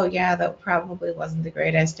 like, oh, yeah, that probably wasn't the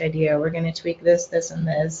greatest idea. We're going to tweak this, this, and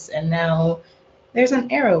this. And now there's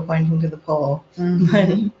an arrow pointing to the pole.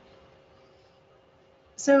 Mm-hmm.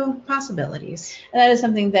 So, possibilities. And that is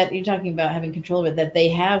something that you're talking about, having control of it, that they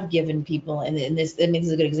have given people, and this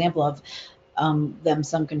is a good example of them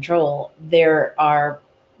some control. There are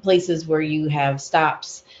places where you have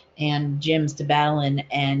stops and gyms to battle in,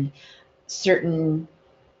 and certain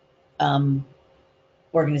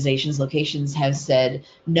organizations, locations have said,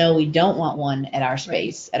 no, we don't want one at our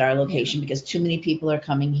space, at our location, because too many people are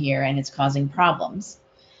coming here and it's causing problems.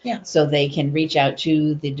 Yeah. So they can reach out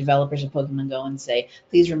to the developers of Pokemon Go and say,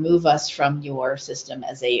 please remove us from your system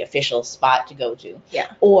as a official spot to go to. Yeah.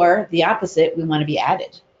 Or the opposite, we want to be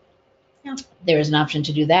added. Yeah. There is an option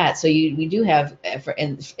to do that. So we do have,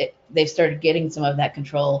 they've started getting some of that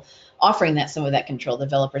control, offering some of that control,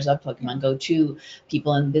 developers of Pokemon Go, to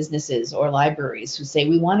people in businesses or libraries who say,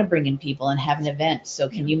 we want to bring in people and have an event. So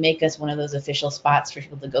can you make us one of those official spots for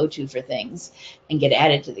people to go to for things and get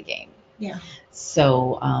added to the game? Yeah.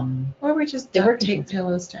 So, or we just take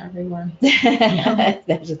pillows to everyone.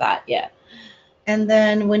 That's a thought, yeah. And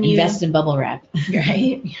then when you invest in bubble wrap,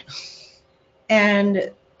 right?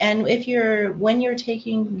 And when you're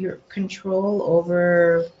taking your control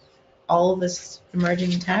over all of this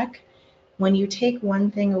emerging tech, when you take one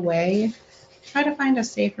thing away, try to find a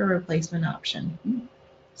safer replacement option.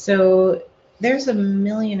 So there's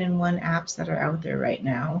 1,000,001 apps that are out there right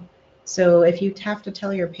now. So if you have to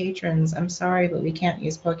tell your patrons, I'm sorry, but we can't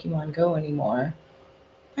use Pokemon Go anymore,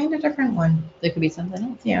 find a different one. There could be something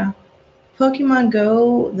else. Yeah. Pokemon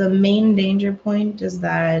Go, the main danger point is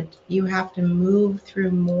that you have to move through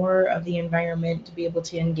more of the environment to be able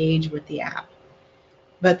to engage with the app.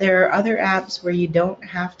 But there are other apps where you don't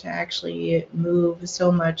have to actually move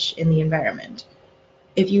so much in the environment.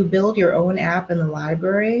 If you build your own app in the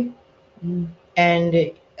library,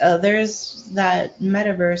 and there's that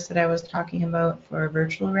metaverse that I was talking about for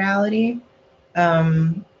virtual reality.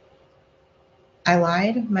 I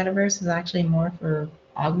lied. Metaverse is actually more for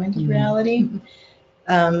augmented reality.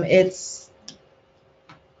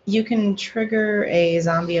 You can trigger a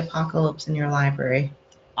zombie apocalypse in your library.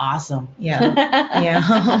 Awesome. Yeah.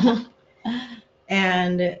 Yeah.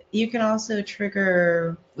 And you can also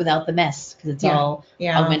trigger without the mess, because it's all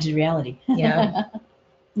augmented reality. Yeah.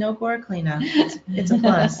 No gore cleanup. It's a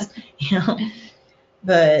plus.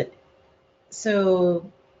 But so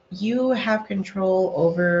you have control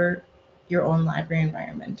over your own library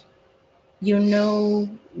environment. You know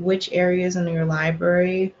which areas in your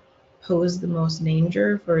library pose the most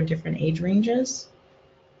danger for different age ranges.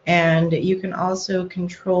 And you can also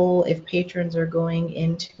control if patrons are going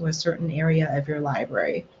into a certain area of your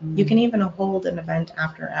library. You can even hold an event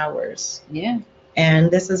after hours. Yeah. And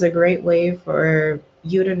this is a great way for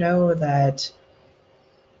you to know that,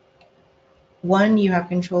 one, you have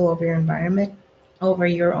control over your environment, over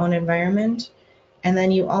your own environment. And then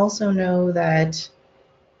you also know that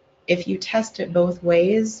if you test it both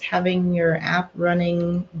ways, having your app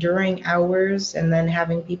running during hours and then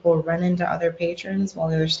having people run into other patrons while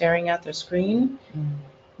they're staring at their screen,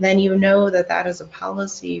 then you know that that is a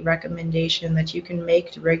policy recommendation that you can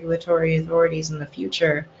make to regulatory authorities in the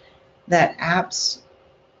future, that apps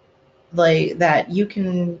like that you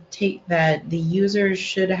can take, that the users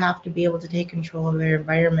should have to be able to take control of their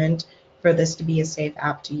environment for this to be a safe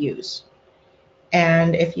app to use.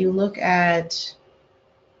 And if you look at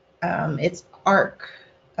it's ARC,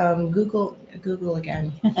 Google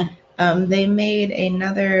again. They made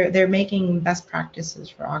they're making best practices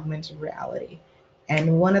for augmented reality.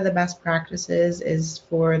 And one of the best practices is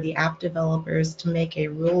for the app developers to make a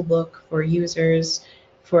rule book for users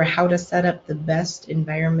for how to set up the best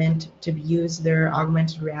environment to use their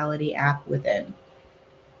augmented reality app within.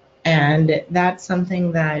 And that's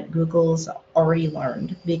something that Google's already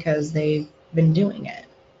learned because they've been doing it.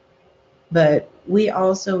 But we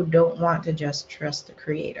also don't want to just trust the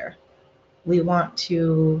creator. We want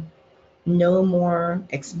to know more,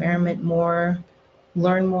 experiment more,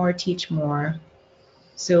 learn more, teach more,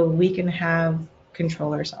 so we can have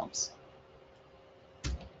control ourselves.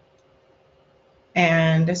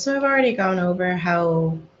 And so I've already gone over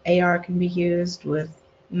how AR can be used with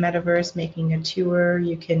Metaverse, making a tour.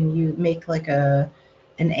 You make like an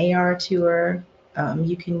AR tour.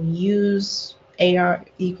 You can use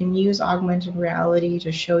augmented reality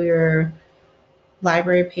to show your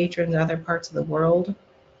library patrons other parts of the world.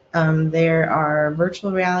 There are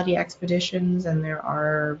virtual reality expeditions and there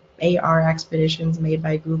are AR expeditions made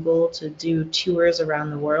by Google to do tours around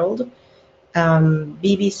the world.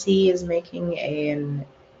 BBC is making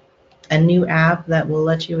a new app that will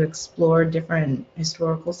let you explore different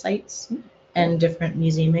historical sites and different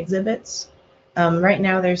museum exhibits. Right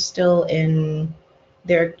now they're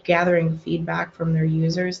gathering feedback from their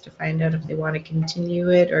users to find out if they want to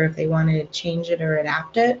continue it or if they want to change it or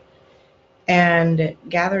adapt it. And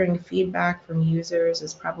gathering feedback from users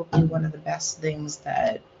is probably one of the best things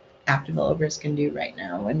that app developers can do right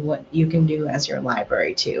now, and what you can do as your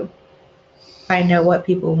library too. Find out what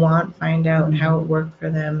people want, find out how it worked for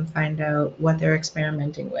them, find out what they're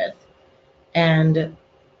experimenting with. And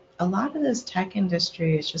a lot of this tech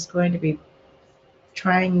industry is just going to be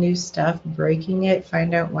trying new stuff, breaking it,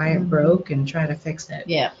 find out why it broke, and try to fix it.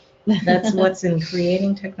 Yeah. That's what's in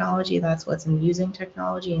creating technology, that's what's in using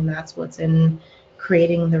technology, and that's what's in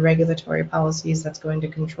creating the regulatory policies that's going to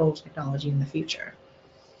control technology in the future.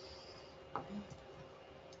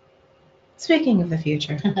 Speaking of the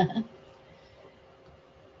future,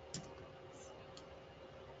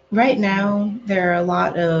 right now there are a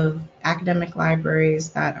lot of academic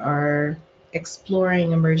libraries that are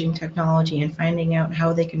exploring emerging technology and finding out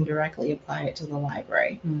how they can directly apply it to the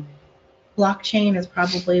library. Blockchain is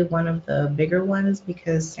probably one of the bigger ones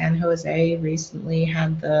because San Jose recently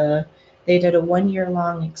they did a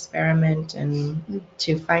 1-year-long experiment and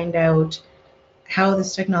to find out how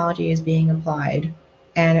this technology is being applied.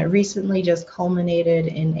 And it recently just culminated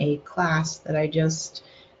in a class that I just,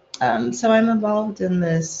 so I'm involved in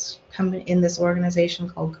this organization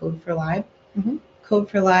called Code for Lib. Code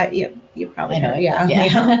for Lib, you probably know.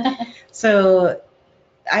 Yeah. So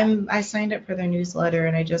I signed up for their newsletter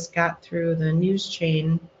and I just got through the news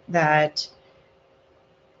chain that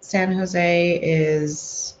San Jose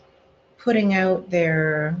is putting out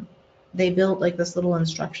they built like this little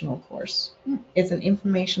instructional course. It's an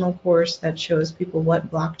informational course that shows people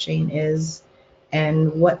what blockchain is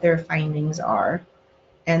and what their findings are.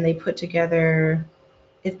 And they put together,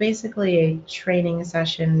 it's basically a training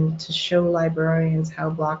session to show librarians how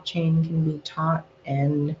blockchain can be taught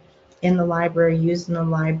and in the library, used in the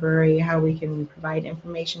library, how we can provide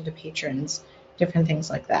information to patrons, different things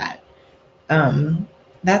like that.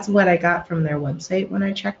 That's what I got from their website when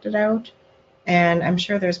I checked it out. And I'm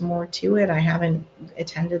sure there's more to it. I haven't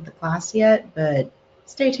attended the class yet, but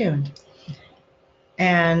stay tuned.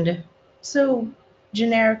 And so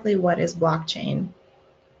generically, what is blockchain?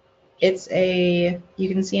 It's you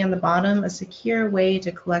can see on the bottom, a secure way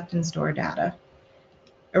to collect and store data.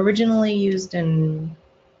 Originally used in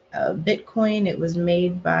Bitcoin, it was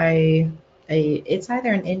made by it's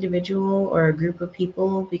either an individual or a group of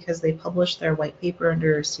people because they published their white paper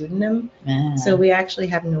under a pseudonym. So we actually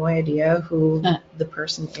have no idea who the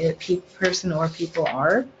person or people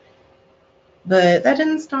are. But that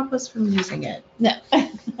didn't stop us from using it. No.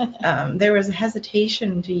 There was a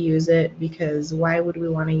hesitation to use it because why would we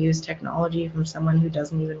want to use technology from someone who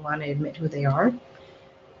doesn't even want to admit who they are?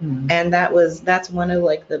 And that's one of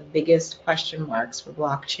like the biggest question marks for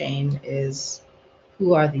blockchain is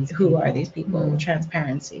who are these people?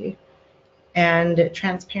 Transparency. And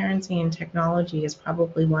transparency in technology is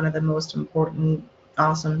probably one of the most important,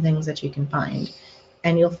 awesome things that you can find.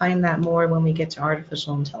 And you'll find that more when we get to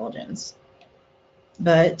artificial intelligence.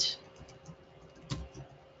 But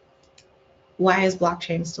why is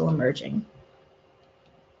blockchain still emerging?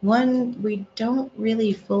 One, we don't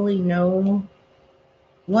really fully know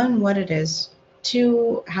one, what it is,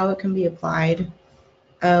 two, how it can be applied.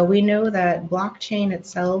 We know that blockchain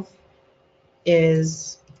itself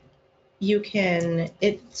is,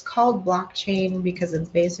 it's called blockchain because it's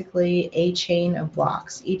basically a chain of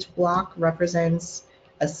blocks. Each block represents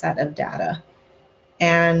a set of data.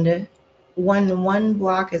 And when one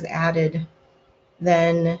block is added,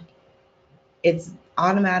 then it's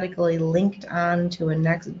automatically linked on to a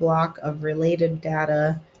next block of related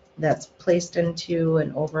data that's placed into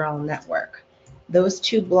an overall network. Those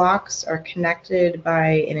two blocks are connected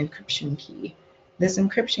by an encryption key. This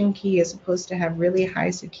encryption key is supposed to have really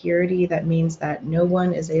high security. That means that no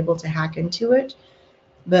one is able to hack into it.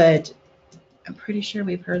 But I'm pretty sure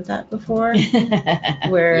we've heard that before,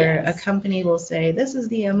 where Yes. a company will say, this is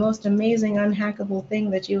the most amazing unhackable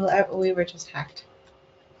thing that you will ever, we were just hacked.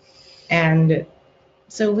 And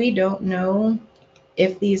so we don't know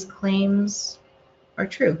if these claims are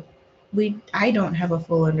true. I don't have a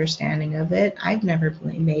full understanding of it. I've never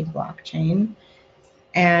made blockchain.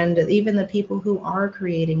 And even the people who are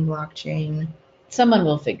creating blockchain, Someone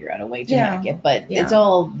will figure out a way to hack it, but it's Yeah.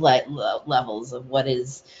 all levels of what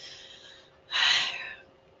is.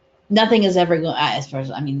 Nothing is ever going. As far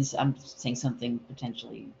as I'm saying something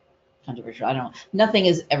potentially controversial. I don't know. Nothing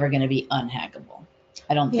is ever going to be unhackable.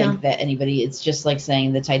 I don't Yeah. think that anybody. It's just like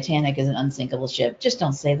saying the Titanic is an unsinkable ship. Just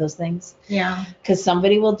don't say those things. Yeah. Because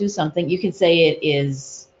somebody will do something. You could say it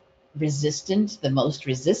is resistant, the most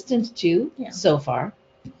resistant to Yeah. so far.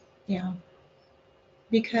 Yeah.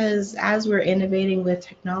 Because as we're innovating with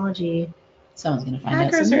technology, Someone's going to find out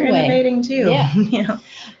hackers some are new way. innovating too. Yeah. You know?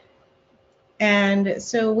 And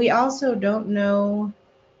so we also don't know.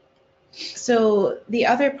 So the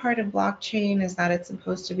other part of blockchain is that it's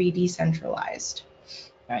supposed to be decentralized.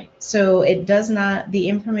 Right. So the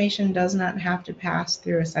information does not have to pass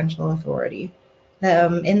through a central authority.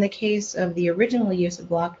 In the case of the original use of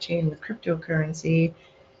blockchain with cryptocurrency,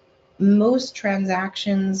 most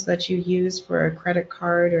transactions that you use for a credit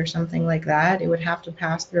card or something like that, it would have to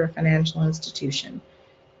pass through a financial institution.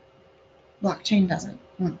 Blockchain doesn't.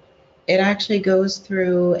 It actually goes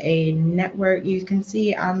through a network. You can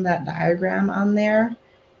see on that diagram on there,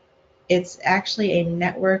 it's actually a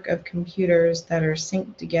network of computers that are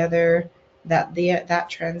synced together that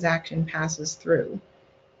transaction passes through.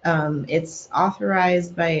 It's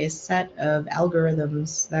authorized by a set of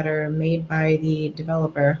algorithms that are made by the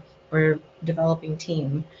developer or developing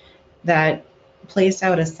team that place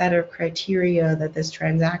out a set of criteria that this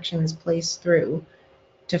transaction is placed through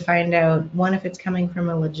to find out, one, if it's coming from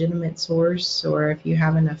a legitimate source or if you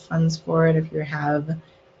have enough funds for it,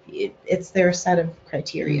 it's their set of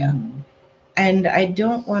criteria. And I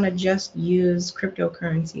don't want to just use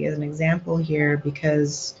cryptocurrency as an example here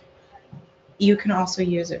because you can also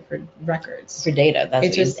use it for records. For data, that's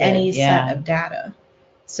it's what you just said. any Yeah. set of data.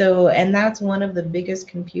 So, and that's one of the biggest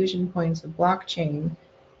confusion points of blockchain.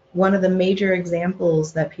 One of the major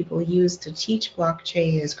examples that people use to teach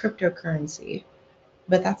blockchain is cryptocurrency,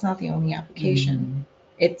 but that's not the only application.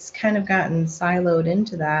 It's kind of gotten siloed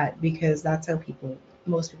into that because that's how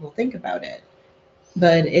most people think about it.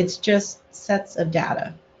 But it's just sets of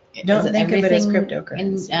data. Don't think of it as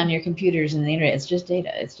cryptocurrency. On your computers and the internet, it's just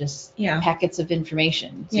data. It's just packets of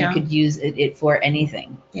information. So you could use it for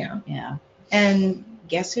anything. Yeah. Yeah. And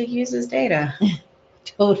guess who uses data?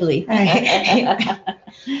 Totally.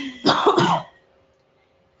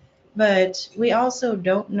 But we also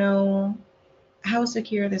don't know how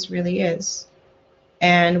secure this really is.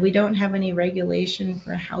 And we don't have any regulation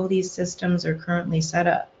for how these systems are currently set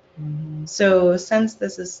up. So since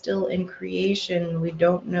this is still in creation, we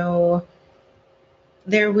don't know.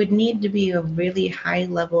 There would need to be a really high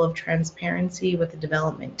level of transparency with the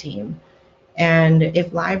development team. And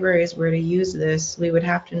if libraries were to use this, we would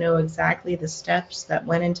have to know exactly the steps that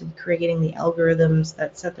went into creating the algorithms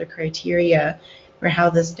that set the criteria for how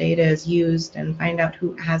this data is used and find out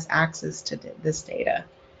who has access to this data.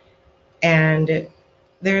 And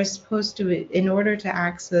there's supposed to, in order to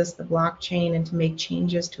access the blockchain and to make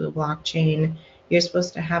changes to a blockchain, you're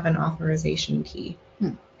supposed to have an authorization key.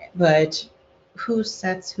 But who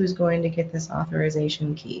sets who's going to get this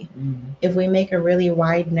authorization key? If we make a really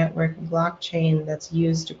wide network blockchain that's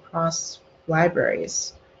used across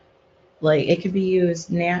libraries, like it could be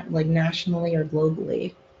used nationally or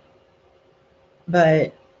globally,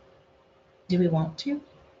 but do we want to?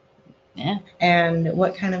 Yeah. And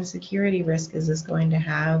what kind of security risk is this going to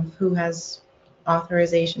have? Who has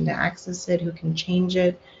authorization to access it? Who can change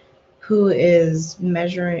it? Who is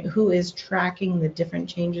measuring? Who is tracking the different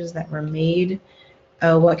changes that were made?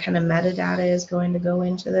 What kind of metadata is going to go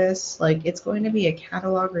into this? Like, it's going to be a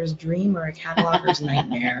cataloger's dream or a cataloger's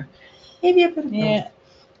nightmare. Maybe a bit of both.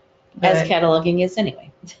 As cataloging is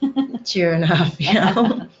anyway. Sure enough,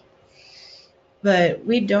 But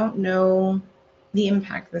we don't know the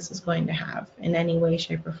impact this is going to have in any way,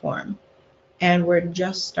 shape, or form. And we're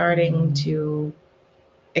just starting to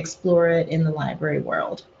explore it in the library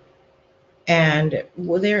world. And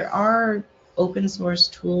there are open source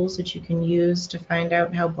tools that you can use to find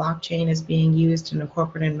out how blockchain is being used in a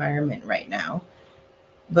corporate environment right now.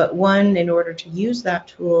 But one, in order to use that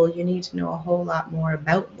tool, you need to know a whole lot more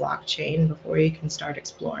about blockchain before you can start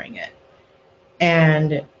exploring it.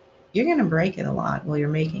 And you're going to break it a lot while you're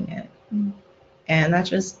making it. And that's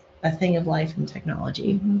just a thing of life in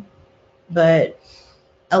technology. But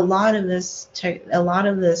a lot of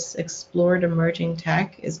this explored emerging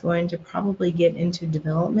tech is going to probably get into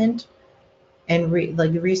development and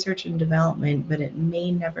research and development, but it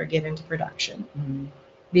may never get into production.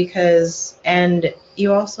 Because, and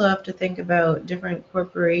you also have to think about different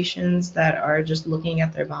corporations that are just looking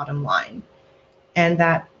at their bottom line, and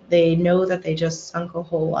that they know that they just sunk a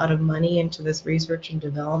whole lot of money into this research and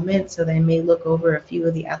development, so they may look over a few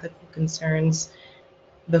of the ethical concerns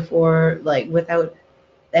before,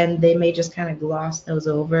 and they may just kind of gloss those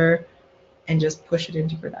over and just push it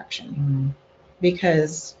into production.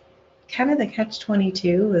 Because kind of the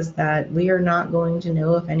catch-22 is that we are not going to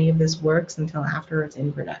know if any of this works until after it's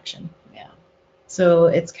in production. So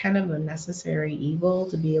it's kind of a necessary evil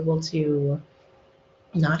to be able to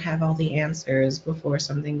not have all the answers before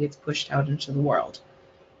something gets pushed out into the world.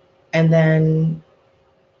 And then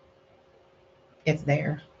it's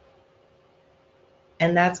there.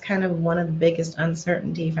 And that's kind of one of the biggest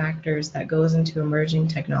uncertainty factors that goes into emerging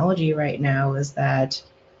technology right now, is that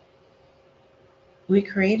we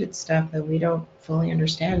created stuff that we don't fully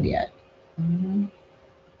understand yet.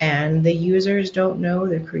 And the users don't know,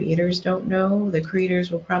 the creators don't know, the creators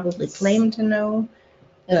will probably claim to know.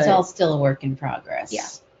 It's all still a work in progress.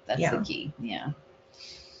 That's Yeah. the key.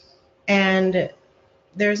 And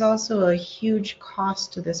there's also a huge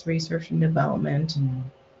cost to this research and development.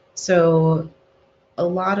 So a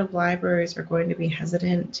lot of libraries are going to be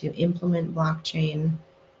hesitant to implement blockchain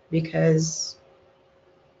because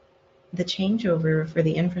the changeover for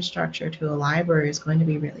the infrastructure to a library is going to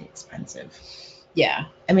be really expensive.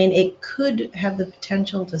 I mean, it could have the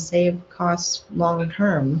potential to save costs long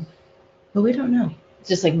term, but we don't know.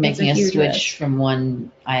 Just like making a switch risk from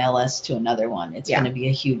one ILS to another one, it's going to be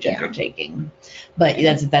a huge undertaking. But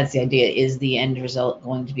that's the idea. Is the end result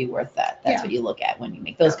going to be worth that? That's what you look at when you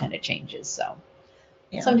make those kind of changes. So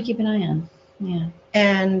something to keep an eye on.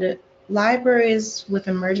 And libraries with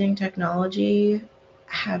emerging technology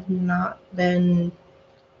have not been,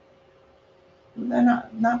 they're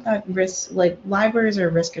not that risk, like libraries are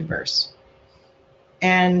risk adverse.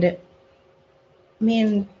 And I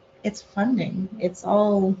mean, it's funding. It's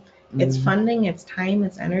all, it's funding, it's time,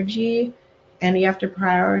 it's energy, and you have to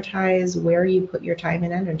prioritize where you put your time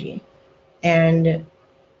and energy. And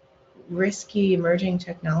risky emerging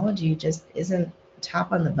technology just isn't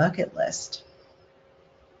top on the bucket list.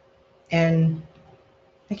 And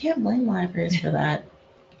I can't blame libraries for that.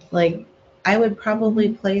 Like, I would probably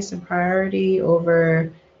place a priority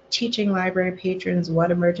over teaching library patrons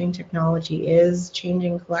what emerging technology is,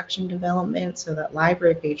 changing collection development so that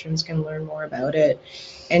library patrons can learn more about it,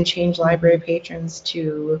 and change library patrons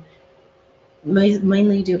to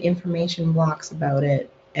mainly do information blocks about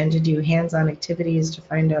it and to do hands-on activities to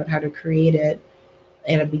find out how to create it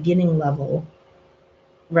at a beginning level,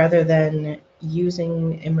 rather than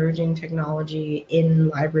using emerging technology in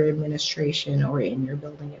library administration or in your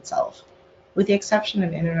building itself. With the exception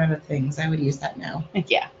of Internet of Things, I would use that now.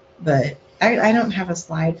 But I don't have a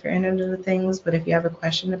slide for Internet of Things, but if you have a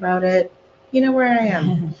question about it, you know where I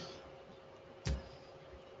am.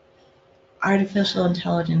 Artificial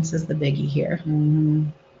intelligence is the biggie here.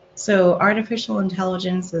 So artificial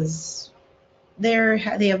intelligence is,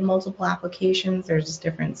 they have multiple applications. There's just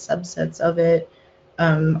different subsets of it.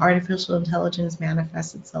 Artificial intelligence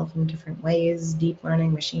manifests itself in different ways, deep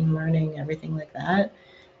learning, machine learning, everything like that.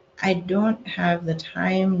 I don't have the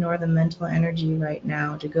time nor the mental energy right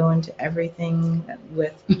now to go into everything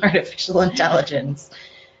with artificial intelligence.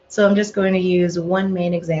 So I'm just going to use one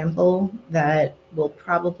main example that will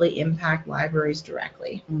probably impact libraries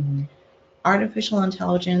directly. Artificial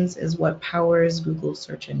intelligence is what powers Google's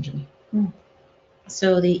search engine.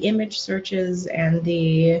 So the image searches and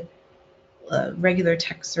the regular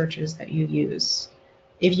text searches that you use.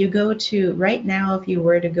 If you go to, right now, if you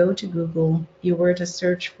were to go to Google, you were to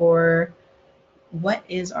search for what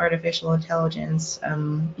is artificial intelligence,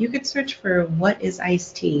 you could search for what is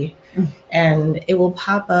iced tea, and it will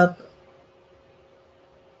pop up.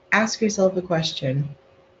 Ask yourself a question.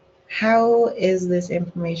 How is this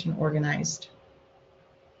information organized?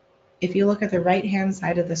 If you look at the right-hand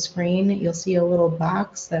side of the screen, you'll see a little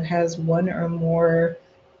box that has one or more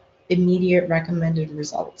immediate recommended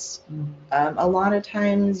results. A lot of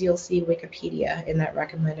times you'll see Wikipedia in that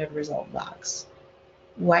recommended result box.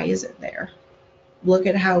 Why is it there? Look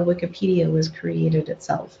at how Wikipedia was created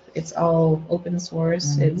itself. It's all open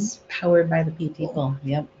source. It's powered by the people.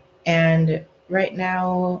 Yep. And right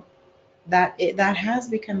now, that has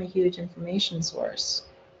become a huge information source.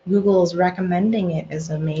 Google's recommending it as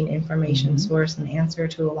a main information source and answer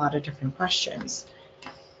to a lot of different questions.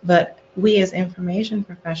 But we as information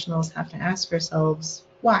professionals have to ask ourselves,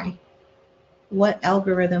 why? What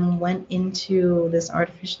algorithm went into this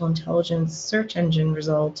artificial intelligence search engine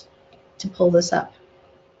result to pull this up?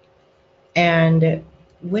 And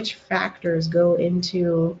which factors go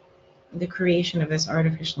into the creation of this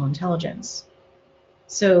artificial intelligence?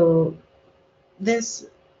 So this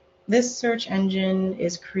search engine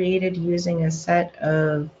is created using a set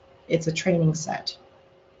of, it's a training set.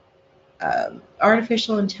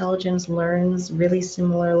 Artificial intelligence learns really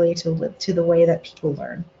similarly to the way that people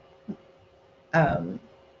learn.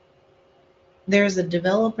 There's a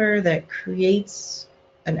developer that creates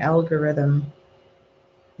an algorithm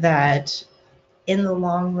that in the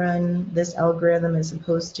long run, this algorithm is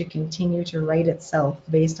supposed to continue to write itself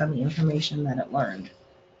based on the information that it learned.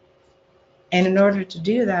 And in order to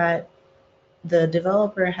do that, the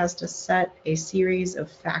developer has to set a series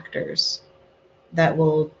of factors that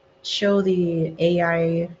will show the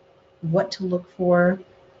AI what to look for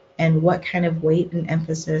and what kind of weight and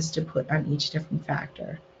emphasis to put on each different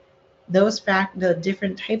factor. The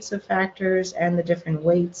different types of factors and the different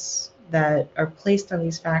weights that are placed on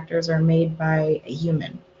these factors are made by a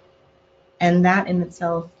human. And that in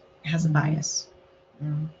itself has a bias.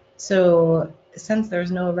 So since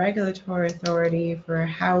there's no regulatory authority for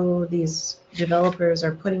how these developers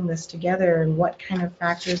are putting this together and what kind of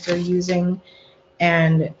factors they're using,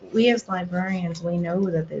 and we as librarians, we know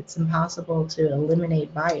that it's impossible to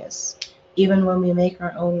eliminate bias. Even when we make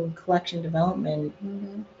our own collection development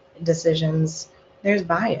decisions, there's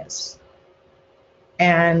bias.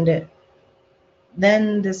 And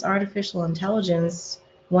then this artificial intelligence,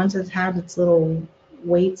 once it's had its little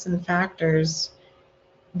weights and factors,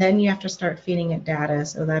 then you have to start feeding it data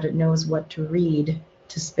so that it knows what to read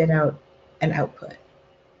to spit out an output.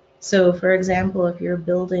 So for example, if you're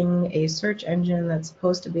building a search engine that's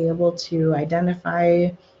supposed to be able to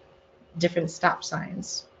identify different stop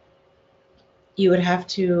signs, you would have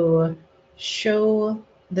to show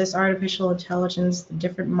this artificial intelligence the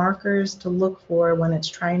different markers to look for when it's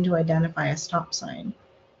trying to identify a stop sign.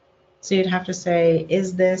 So you'd have to say,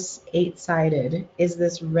 is this 8-sided? Is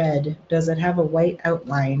this red? Does it have a white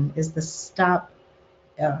outline? Is the stop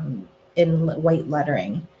in white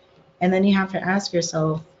lettering? And then you have to ask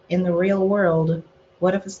yourself, in the real world,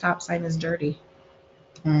 what if a stop sign is dirty?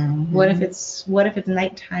 What if it's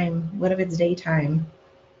nighttime? What if it's daytime?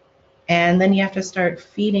 And then you have to start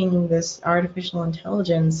feeding this artificial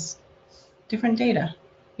intelligence different data.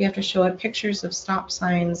 You have to show it pictures of stop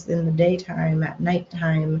signs in the daytime, at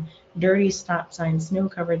nighttime, dirty stop signs,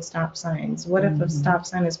 snow-covered stop signs. What if a stop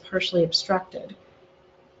sign is partially obstructed?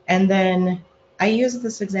 And then I use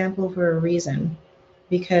this example for a reason,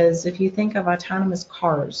 because if you think of autonomous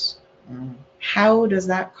cars, how does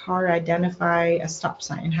that car identify a stop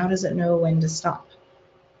sign? How does it know when to stop?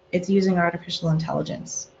 It's using artificial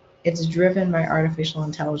intelligence. It's driven by artificial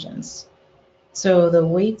intelligence. So the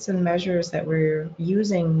weights and measures that we're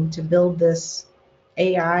using to build this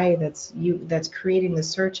AI that's creating the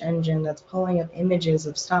search engine that's pulling up images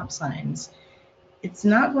of stop signs, it's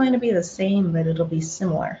not going to be the same, but it'll be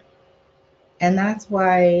similar. And that's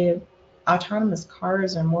why autonomous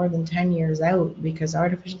cars are more than 10 years out, because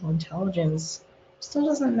artificial intelligence still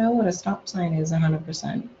doesn't know what a stop sign is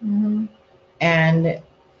 100%. And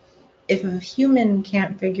if a human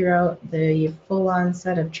can't figure out the full-on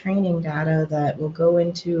set of training data that will go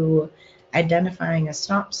into identifying a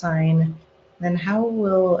stop sign, then how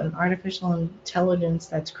will an artificial intelligence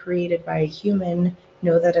that's created by a human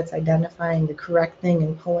know that it's identifying the correct thing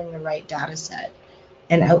and pulling the right data set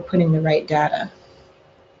and outputting the right data?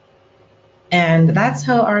 And that's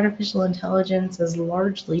how artificial intelligence is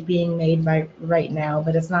largely being made by right now,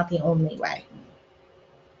 but it's not the only way.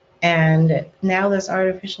 And now this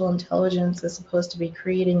artificial intelligence is supposed to be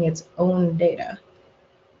creating its own data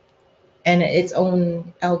and its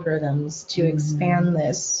own algorithms to expand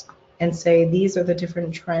this and say, these are the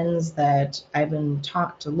different trends that I've been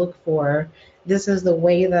taught to look for. This is the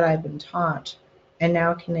way that I've been taught. And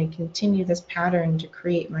now can I continue this pattern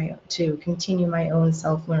to continue my own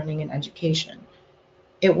self-learning and education?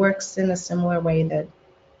 it works in a similar way that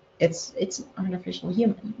it's an artificial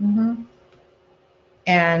human. Mm-hmm.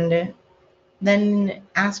 And then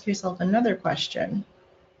ask yourself another question.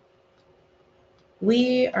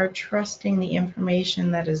 We are trusting the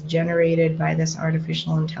information that is generated by this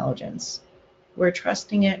artificial intelligence. We're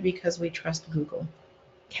trusting it because we trust Google.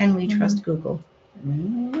 Can we trust Google?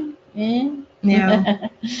 Mm-hmm. Yeah.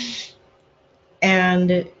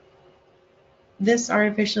 And this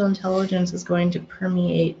artificial intelligence is going to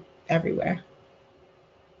permeate everywhere.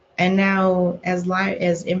 And now, as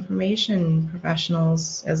information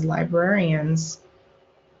professionals, as librarians,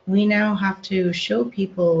 we now have to show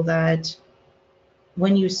people that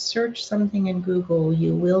when you search something in Google,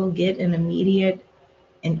 you will get an immediate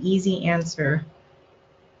and easy answer,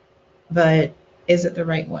 but is it the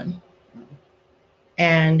right one?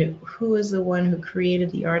 And who is the one who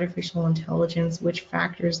created the artificial intelligence? Which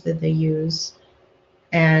factors did they use?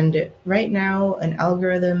 And right now, an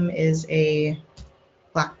algorithm is a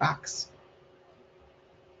black box.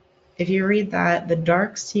 If you read that, the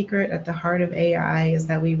dark secret at the heart of AI is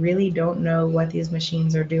that we really don't know what these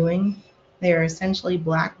machines are doing. They are essentially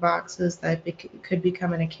black boxes that could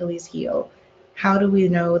become an Achilles heel. How do we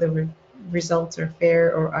know the results are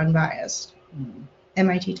fair or unbiased?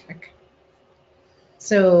 MIT Tech.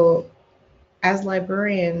 So, as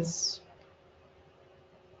librarians,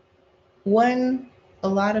 a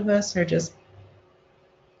lot of us are just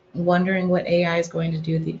wondering what AI is going to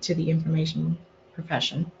do to the information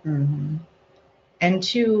profession. Mm-hmm. And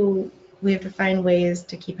two, we have to find ways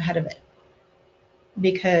to keep ahead of it,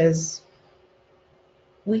 because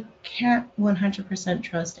we can't 100%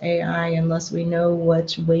 trust AI unless we know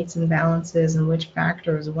which weights and balances and which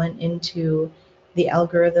factors went into the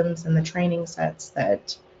algorithms and the training sets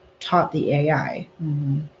that taught the AI.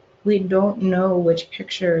 Mm-hmm. We don't know which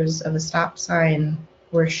pictures of a stop sign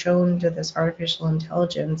were shown to this artificial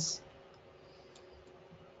intelligence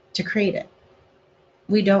to create it.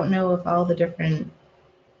 We don't know if all the different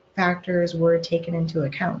factors were taken into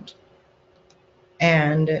account.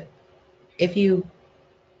 And if you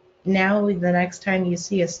now, the next time you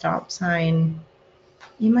see a stop sign,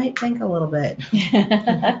 you might think a little bit.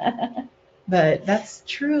 But that's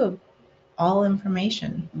true of all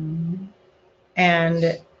information. Mm-hmm.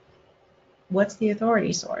 And what's the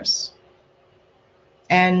authority source?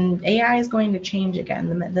 And AI is going to change again.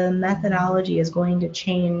 The methodology is going to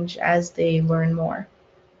change as they learn more.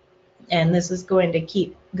 And this is going to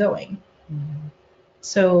keep going. Mm-hmm.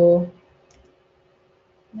 So,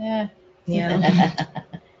 Yeah.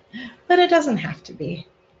 But it doesn't have to be.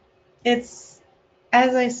 It's,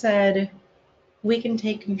 as I said, we can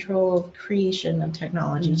take control of creation of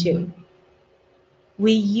technology too.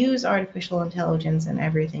 We use artificial intelligence in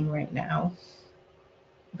everything right now.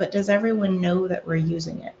 But does everyone know that we're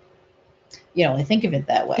using it? You only think of it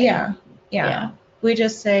that way. Yeah. We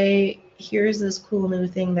just say, here's this cool new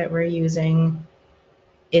thing that we're using.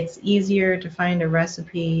 It's easier to find a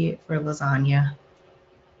recipe for lasagna.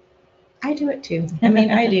 I do it too. I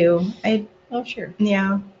mean, I do. Oh, sure.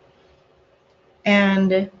 Yeah.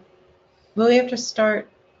 But we have to start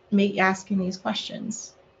asking these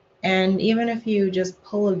questions. And even if you just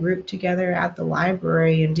pull a group together at the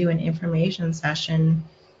library and do an information session,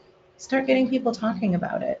 start getting people talking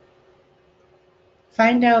about it.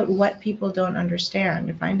 Find out what people don't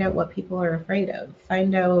understand. Find out what people are afraid of.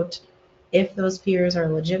 Find out if those fears are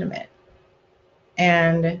legitimate.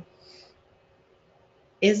 And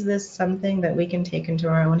is this something that we can take into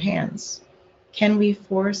our own hands? Can we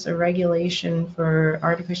force a regulation for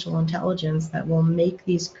artificial intelligence that will make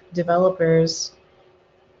these developers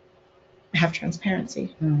have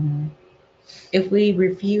transparency? Mm-hmm. If we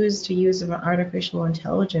refuse to use an artificial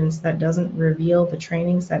intelligence that doesn't reveal the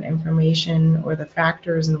training set information or the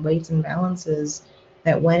factors and weights and balances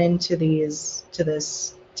that went into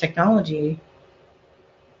this technology,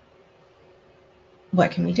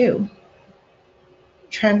 what can we do?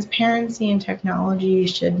 Transparency and technology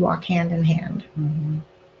should walk hand in hand. Mm-hmm.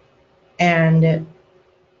 And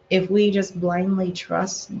if we just blindly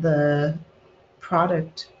trust the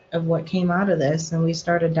product of what came out of this and we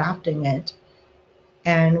start adopting it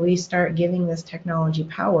and we start giving this technology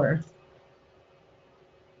power,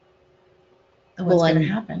 what's going to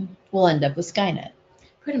happen? We'll end up with Skynet.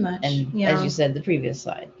 Pretty much. And as you said, the previous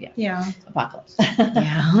slide. Yeah. Apocalypse.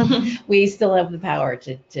 Yeah. We still have the power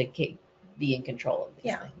to be in control of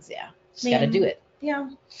these things. Yeah. Just got to do it. Yeah.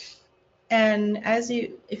 And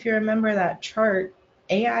if you remember that chart,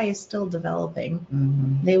 AI is still developing.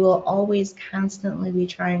 Mm-hmm. They will always constantly be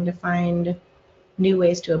trying to find new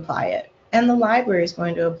ways to apply it. And the library is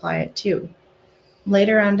going to apply it too.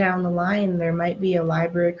 Later on down the line, there might be a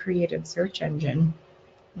library created search engine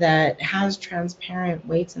that has transparent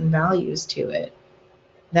weights and values to it,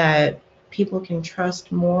 that people can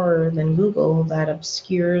trust more than Google, that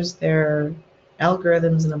obscures their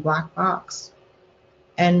algorithms in a black box.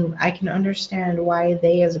 And I can understand why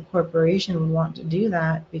they as a corporation would want to do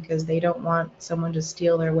that, because they don't want someone to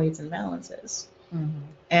steal their weights and balances.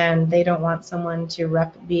 And they don't want someone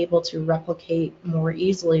to be able to replicate more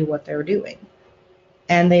easily what they're doing.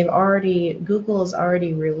 And Google has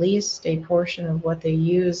already released a portion of what they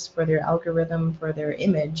use for their algorithm for their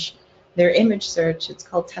image search. It's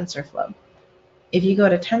called TensorFlow. If you go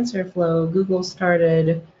to TensorFlow, Google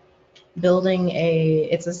started building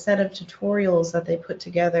it's a set of tutorials that they put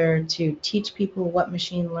together to teach people what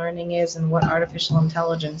machine learning is and what artificial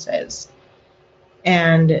intelligence is.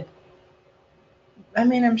 And I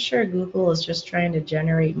mean, I'm sure Google is just trying to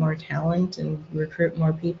generate more talent and recruit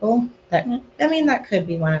more people. That could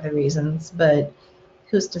be one of the reasons, but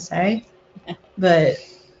who's to say? But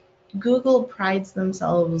Google prides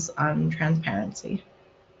themselves on transparency.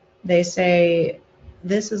 They say,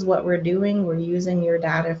 this is what we're doing. We're using your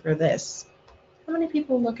data for this. How many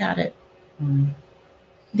people look at it?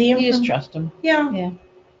 You just trust them. Yeah. Yeah.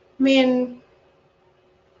 I mean,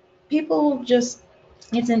 people just,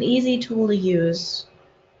 it's an easy tool to use,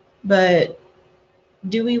 but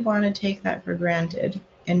do we want to take that for granted?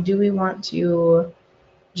 And do we want to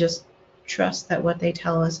just trust that what they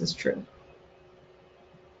tell us is true?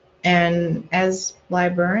 And as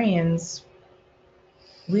librarians,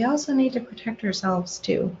 we also need to protect ourselves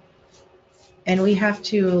too. And we have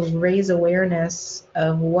to raise awareness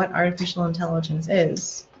of what artificial intelligence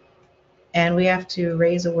is. And we have to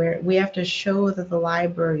we have to show that the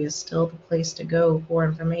library is still the place to go for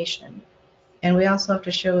information. And we also have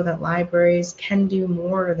to show that libraries can do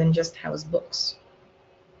more than just house books.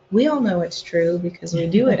 We all know it's true because we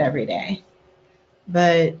do it every day.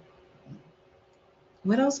 But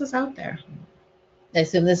what else is out there? I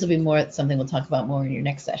assume this will be something we'll talk about more in your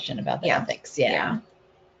next session about the ethics. Yeah.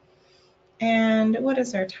 And what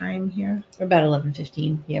is our time here? We're about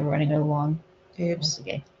 11:15. Yeah, we're running along. Oops.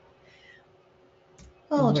 Okay.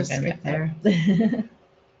 Well, I'll just skip there.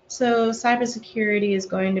 So cybersecurity is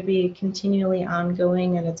going to be continually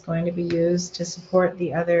ongoing, and it's going to be used to support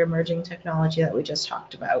the other emerging technology that we just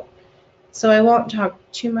talked about. So I won't talk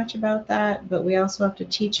too much about that, but we also have to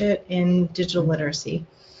teach it in digital literacy.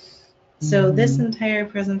 So this entire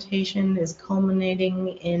presentation is culminating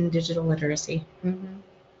in digital literacy.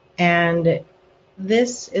 And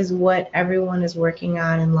this is what everyone is working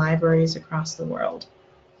on in libraries across the world.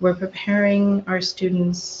 We're preparing our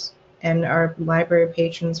students and our library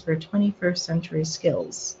patrons for 21st century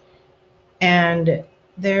skills. And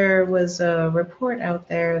there was a report out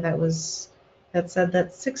there that said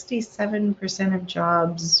that 67% of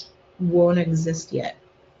jobs won't exist yet.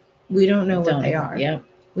 We don't know what they are. Yeah.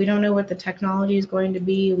 We don't know what the technology is going to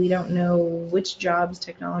be. We don't know which jobs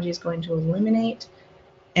technology is going to eliminate.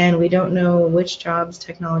 And we don't know which jobs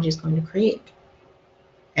technology is going to create.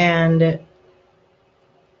 And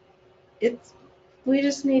we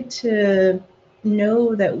just need to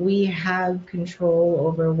know that we have control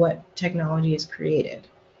over what technology is created.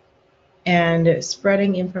 And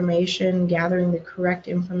spreading information, gathering the correct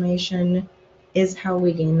information is how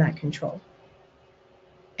we gain that control.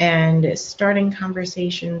 And starting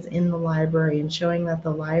conversations in the library and showing that the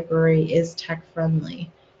library is tech friendly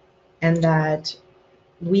and that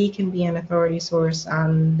we can be an authority source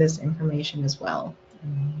on this information as well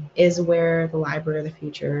is where the library of the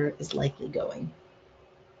future is likely going.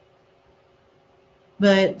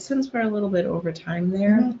 But since we're a little bit over time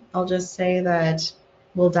there, I'll just say that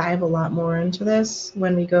we'll dive a lot more into this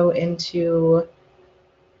when we go into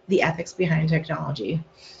the ethics behind technology,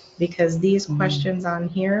 because these questions on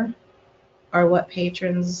here are what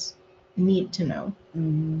patrons need to know.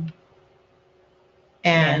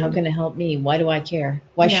 And how can it help me? Why do I care?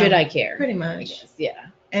 Why should I care? Pretty much. Yeah.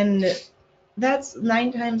 And that's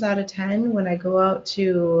 9 times out of 10 when I go out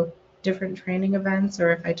to different training events,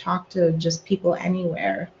 or if I talk to just people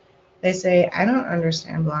anywhere, they say, I don't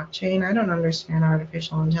understand blockchain. I don't understand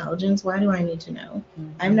artificial intelligence. Why do I need to know?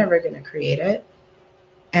 I'm never going to create it.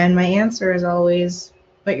 And my answer is always,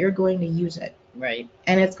 but you're going to use it. Right.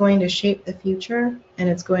 And it's going to shape the future, and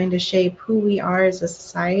it's going to shape who we are as a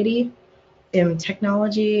society. And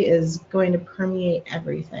technology is going to permeate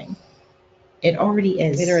everything. It already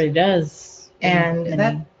is. It already does.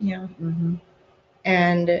 And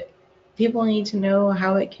and people need to know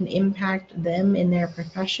how it can impact them in their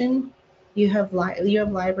profession. You have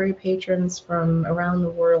library patrons from around the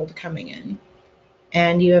world coming in,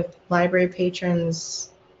 and you have library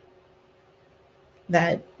patrons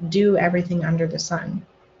that do everything under the sun.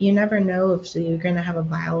 you never know if you're going to have a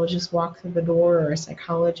biologist walk through the door or a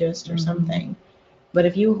psychologist or something. But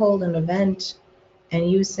if you hold an event and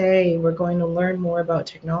you say, we're going to learn more about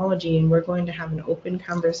technology and we're going to have an open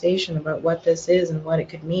conversation about what this is and what it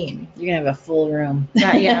could mean. You're going to have a full room.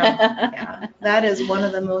 Yeah. That is one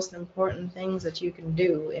of the most important things that you can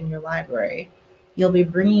do in your library. You'll be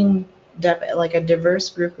bringing like a diverse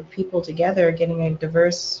group of people together, getting a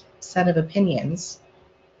diverse set of opinions.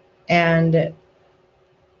 And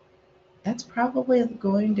that's probably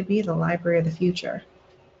going to be the library of the future.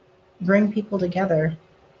 Bring people together,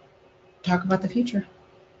 talk about the future.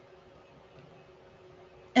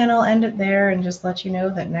 And I'll end it there and just let you know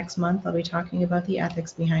that next month I'll be talking about the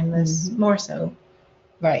ethics behind this more so.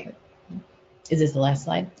 Right. Is this the last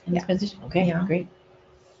slide in this presentation? Okay, Yeah. great.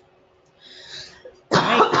 All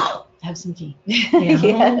right, have some tea.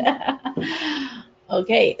 Yeah.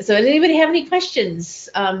 Okay, so does anybody have any questions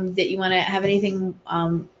that you want to have anything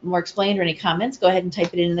more explained or any comments? Go ahead and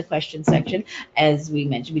type it in the question section. As we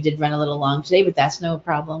mentioned, we did run a little long today, but that's no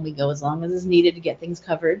problem. We go as long as is needed to get things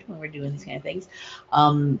covered when we're doing these kind of things.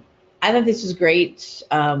 I think this was great.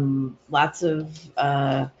 Lots of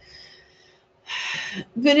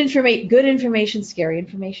good information, scary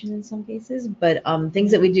information in some cases, but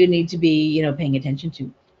things that we do need to be, paying attention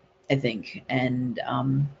to, I think. And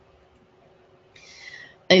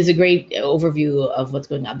it's a great overview of what's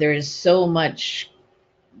going on. There is so much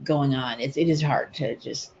going on. It is hard to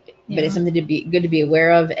just, but it's something to be good to be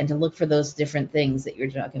aware of and to look for those different things that you're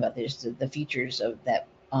talking about. There's the features of that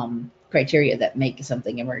criteria that make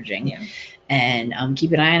something emerging, and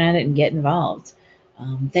keep an eye on it and get involved.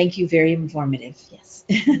 Thank you, very informative. Yes.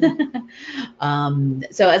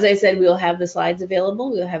 So as I said, we'll have the slides available.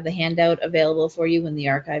 We'll have the handout available for you when the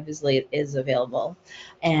archive is available.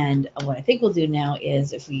 And what I think we'll do now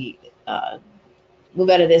is if we move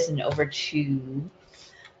out of this and over to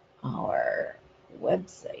our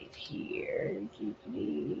website here.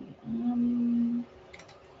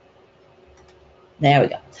 There we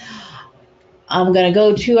go. I'm going to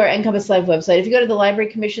go to our NCompass Live website. If you go to the Library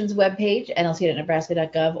Commission's webpage,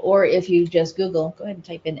 nlc.nebraska.gov, or if you just Google, go ahead and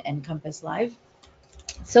type in NCompass Live.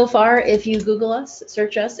 So far, if you Google us,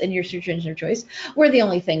 search us in your search engine of choice, we're the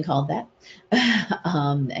only thing called that,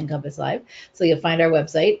 NCompass Live. So you'll find our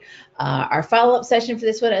website. Our follow-up session for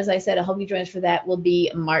this one, as I said, I hope you join us for that, will be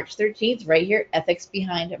March 13th, right here, Ethics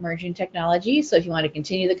Behind Emerging Technology. So if you want to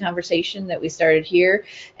continue the conversation that we started here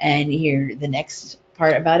and hear the next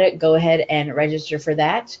part about it, go ahead and register for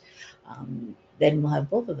that. Then we'll have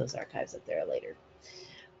both of those archives up there later.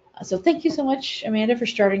 So thank you so much, Amanda, for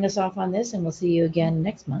starting us off on this, and we'll see you again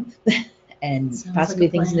next month and Sounds possibly like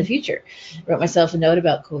a things in the plan. future. Wrote myself a note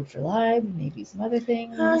about Code for Live, maybe some other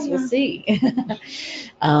things. We'll see.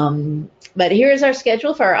 But here is our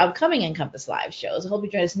schedule for our upcoming NCompass Live shows. I hope you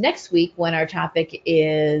join us next week when our topic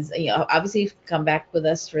is, obviously come back with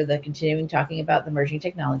us for the continuing talking about the emerging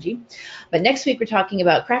technology. But next week we're talking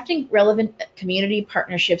about crafting relevant community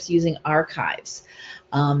partnerships using archives.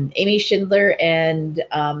 Amy Schindler and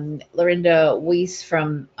Lorinda Weiss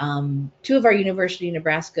from two of our University of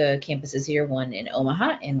Nebraska campuses here, one in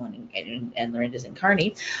Omaha and one and Lorinda's in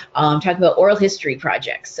Kearney, talking about oral history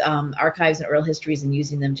projects, archives and oral histories, and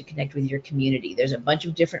using them to connect with your community. There's a bunch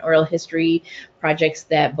of different oral history projects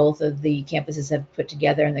that both of the campuses have put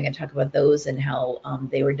together, and they're going to talk about those and how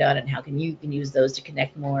they were done and how you can use those to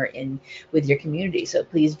connect more with your community. So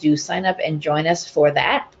please do sign up and join us for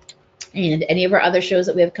that. And any of our other shows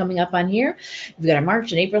that we have coming up on here. We've got our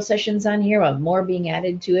March and April sessions on here. We'll have more being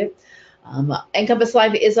added to it. NCompass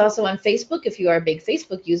Live is also on Facebook. If you are a big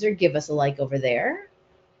Facebook user, give us a like over there.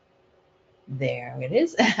 There it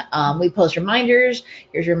is. We post reminders.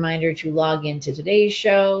 Here's a reminder to log into today's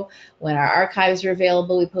show. When our archives are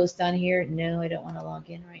available, we post on here. No, I don't want to log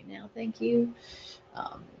in right now. Thank you.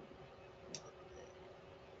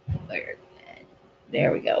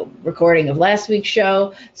 There we go. Recording of last week's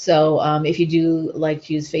show. So if you do like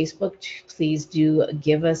to use Facebook, please do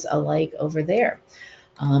give us a like over there.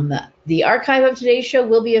 The archive of today's show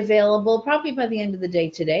will be available probably by the end of the day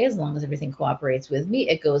today, as long as everything cooperates with me.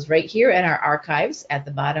 It goes right here in our archives at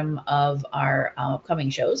the bottom of our upcoming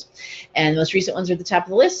shows. And the most recent ones are at the top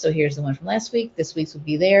of the list. So here's the one from last week. This week's will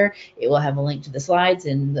be there. It will have a link to the slides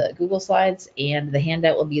in the Google Slides, and the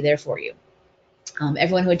handout will be there for you.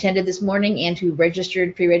 Everyone who attended this morning and who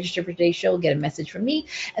pre-registered for today's show will get a message from me,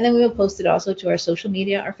 and then we will post it also to our social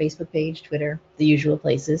media, our Facebook page, Twitter, the usual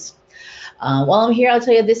places. While I'm here, I'll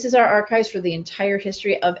tell you, this is our archives for the entire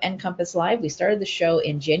history of NCompass Live. We started the show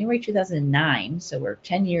in January 2009, so we're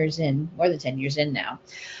 10 years in, more than 10 years in now.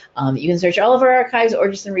 You can search all of our archives or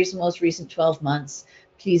just the most recent 12 months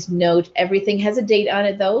Please note everything has a date on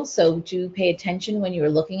it though, so do pay attention when you are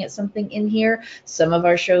looking at something in here. Some of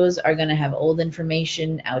our shows are going to have old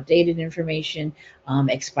information, outdated information,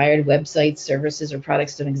 expired websites, services, or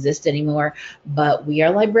products don't exist anymore. But we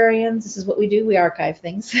are librarians. This is what we do. We archive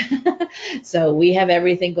things. So we have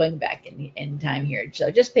everything going back in time here.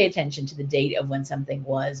 So just pay attention to the date of when something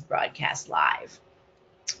was broadcast live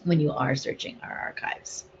when you are searching our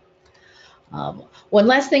archives. One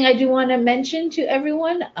last thing I do want to mention to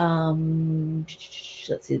everyone.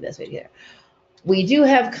 Let's see the best way to get it. We do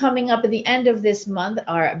have coming up at the end of this month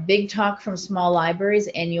our Big Talk from Small Libraries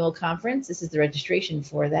annual conference. This is the registration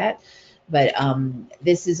for that. But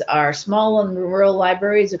this is our small and rural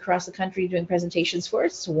libraries across the country doing presentations for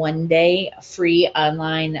us. One day free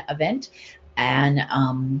online event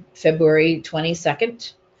and February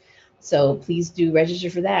 22nd. So please do register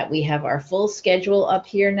for that. We have our full schedule up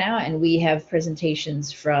here now, and we have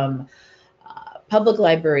presentations from public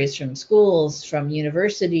libraries, from schools, from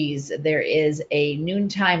universities. There is a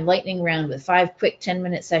noontime lightning round with 5 quick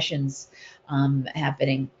 10-minute sessions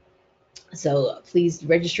happening. So please,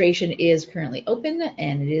 registration is currently open,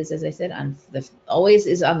 and it is, as I said, always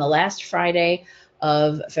is on the last Friday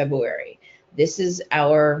of February. This is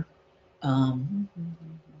our 8th.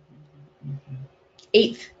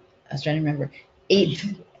 I was trying to remember,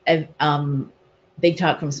 8th Big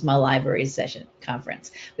Talk from Small Libraries session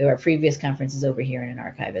conference. We have our previous conferences over here in an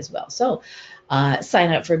archive as well. So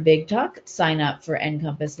sign up for Big Talk, sign up for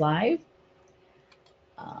NCompass Live,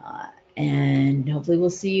 and hopefully we'll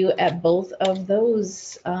see you at both of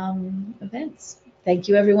those events. Thank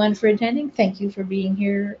you everyone for attending. Thank you for being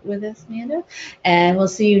here with us, Amanda. And we'll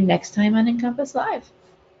see you next time on NCompass Live.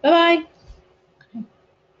 Bye-bye.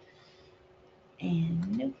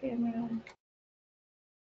 And no camera.